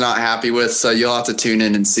that he was not happy with, so you'll have to tune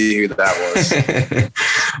in and see who that was.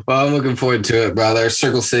 Well, I'm looking forward to it, brother.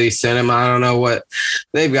 Circle City Cinema. I don't know what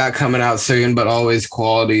they've got coming out soon, but always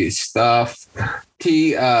quality stuff.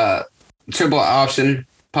 Triple Option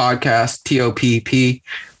Podcast, TOPP.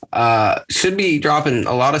 Should be dropping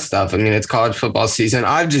a lot of stuff. I mean, it's college football season.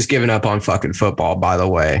 I've just given up on fucking football, by the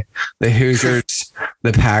way. The Hoosiers,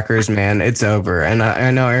 the Packers, man, it's over. And I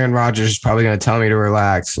know Aaron Rodgers is probably going to tell me to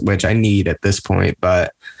relax, which I need at this point,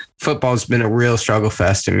 but football's been a real struggle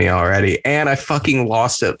fest to me already. And I fucking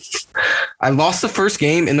lost it. I lost the first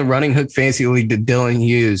game in the Running Hook Fantasy League to Dylan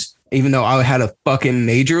Hughes, even though I had a fucking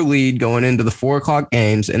major lead going into the 4:00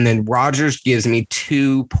 games. And then Rodgers gives me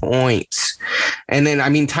 2 points. And then,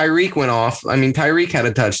 Tyreek went off. Tyreek had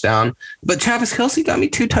a touchdown, but Travis Kelce got me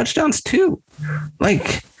 2 touchdowns too.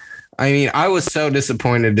 I was so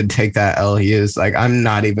disappointed to take that L. Hughes. I'm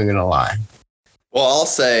not even going to lie. Well, I'll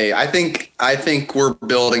say, I think we're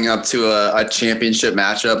building up to a championship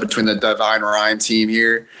matchup between the Divine Rhyme team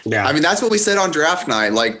here. Yeah. That's what we said on draft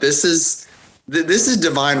night. This is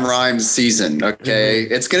Divine Rhyme's season. Okay.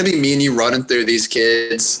 Mm-hmm. It's going to be me and you running through these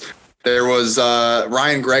kids. There was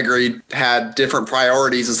Ryan Gregory had different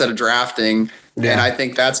priorities instead of drafting. Yeah. And I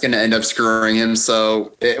think that's going to end up screwing him.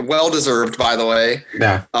 So well-deserved, by the way,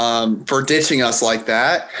 for ditching us like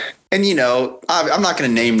that. And, I'm not going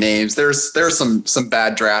to name names. There's some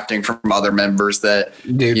bad drafting from other members that,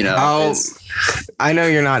 dude, I know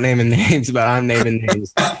you're not naming names, but I'm naming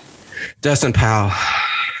names. Justin Powell,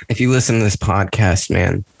 if you listen to this podcast,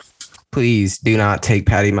 man, please do not take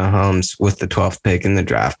Patty Mahomes with the 12th pick in the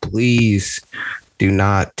draft. Please do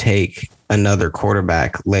not take another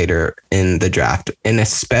quarterback later in the draft. And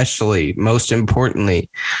especially, most importantly,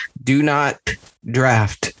 do not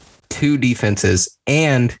draft 2 defenses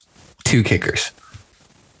and 2 kickers.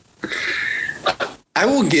 I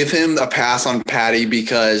will give him a pass on Patty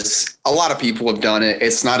because a lot of people have done it.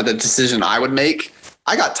 It's not a decision I would make.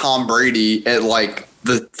 I got Tom Brady at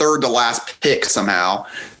the 3rd to last pick somehow.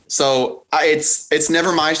 So it's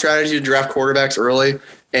never my strategy to draft quarterbacks early.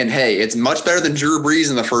 And hey, it's much better than Drew Brees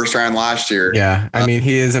in the first round last year. Yeah.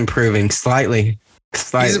 He is improving slightly.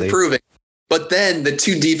 He's improving. But then the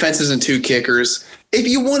 2 defenses and 2 kickers, if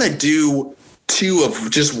you want to do 2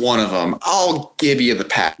 of just one of them, I'll give you the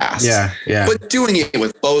pass. Yeah. But doing it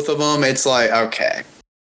with both of them, it's like, okay,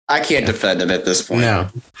 I can't defend him at this point. No.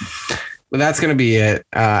 Well, that's going to be it.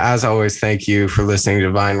 As always, thank you for listening to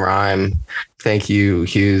Divine Rhyme. Thank you,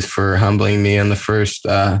 Hughes, for humbling me on the first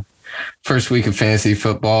week of fantasy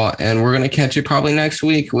football. And we're going to catch you probably next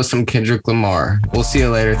week with some Kendrick Lamar. We'll see you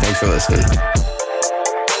later. Thanks for listening.